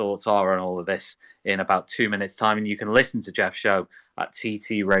what your thoughts are on all of this in about 2 minutes' time. And you can listen to Jeff's show at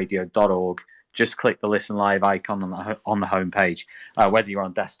ttradio.org. Just click the Listen Live icon on the homepage, whether you're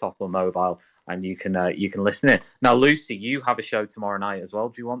on desktop or mobile, and you can listen in. Now, Lucy, you have a show tomorrow night as well.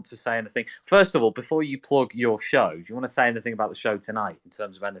 Do you want to say anything? First of all, before you plug your show, do you want to say anything about the show tonight in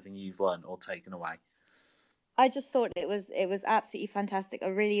terms of anything you've learned or taken away? I just thought it was absolutely fantastic,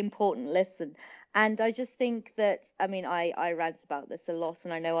 a really important listen. And I just think that, I mean, I rant about this a lot,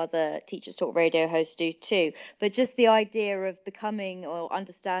 and I know other Teachers Talk Radio hosts do too, but just the idea of becoming or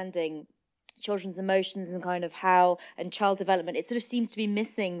understanding children's emotions and kind of how, and child development, it sort of seems to be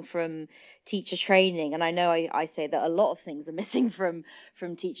missing from teacher training. And I know I say that a lot of things are missing from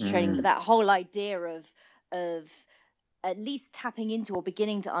teacher training, but that whole idea of at least tapping into or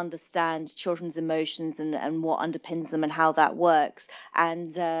beginning to understand children's emotions and what underpins them and how that works.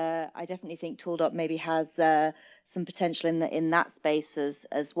 And I definitely think Tooled maybe has some potential in that space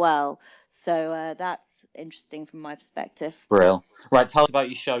as well. So that's interesting from my perspective. Brill. Right, tell us about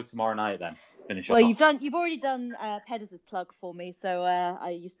your show tomorrow night then. Well, you've already done Pedder's plug for me, so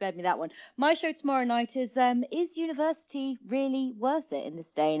you spared me that one. My show tomorrow night is university really worth it in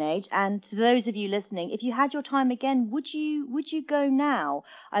this day and age? And to those of you listening, if you had your time again, would you go now?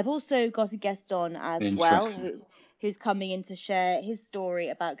 I've also got a guest on as well who's coming in to share his story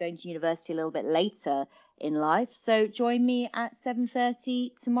about going to university a little bit later in life. So join me at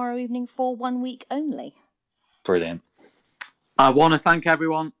 7:30 tomorrow evening for 1 week only. Brilliant. I want to thank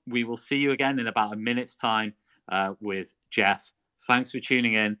everyone. We will see you again in about a minute's time with Jeff. Thanks for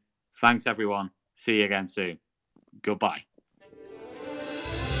tuning in. Thanks, everyone. See you again soon. Goodbye.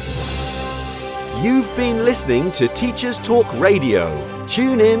 You've been listening to Teachers Talk Radio.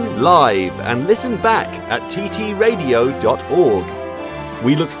 Tune in live and listen back at ttradio.org.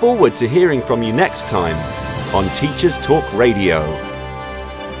 We look forward to hearing from you next time on Teachers Talk Radio.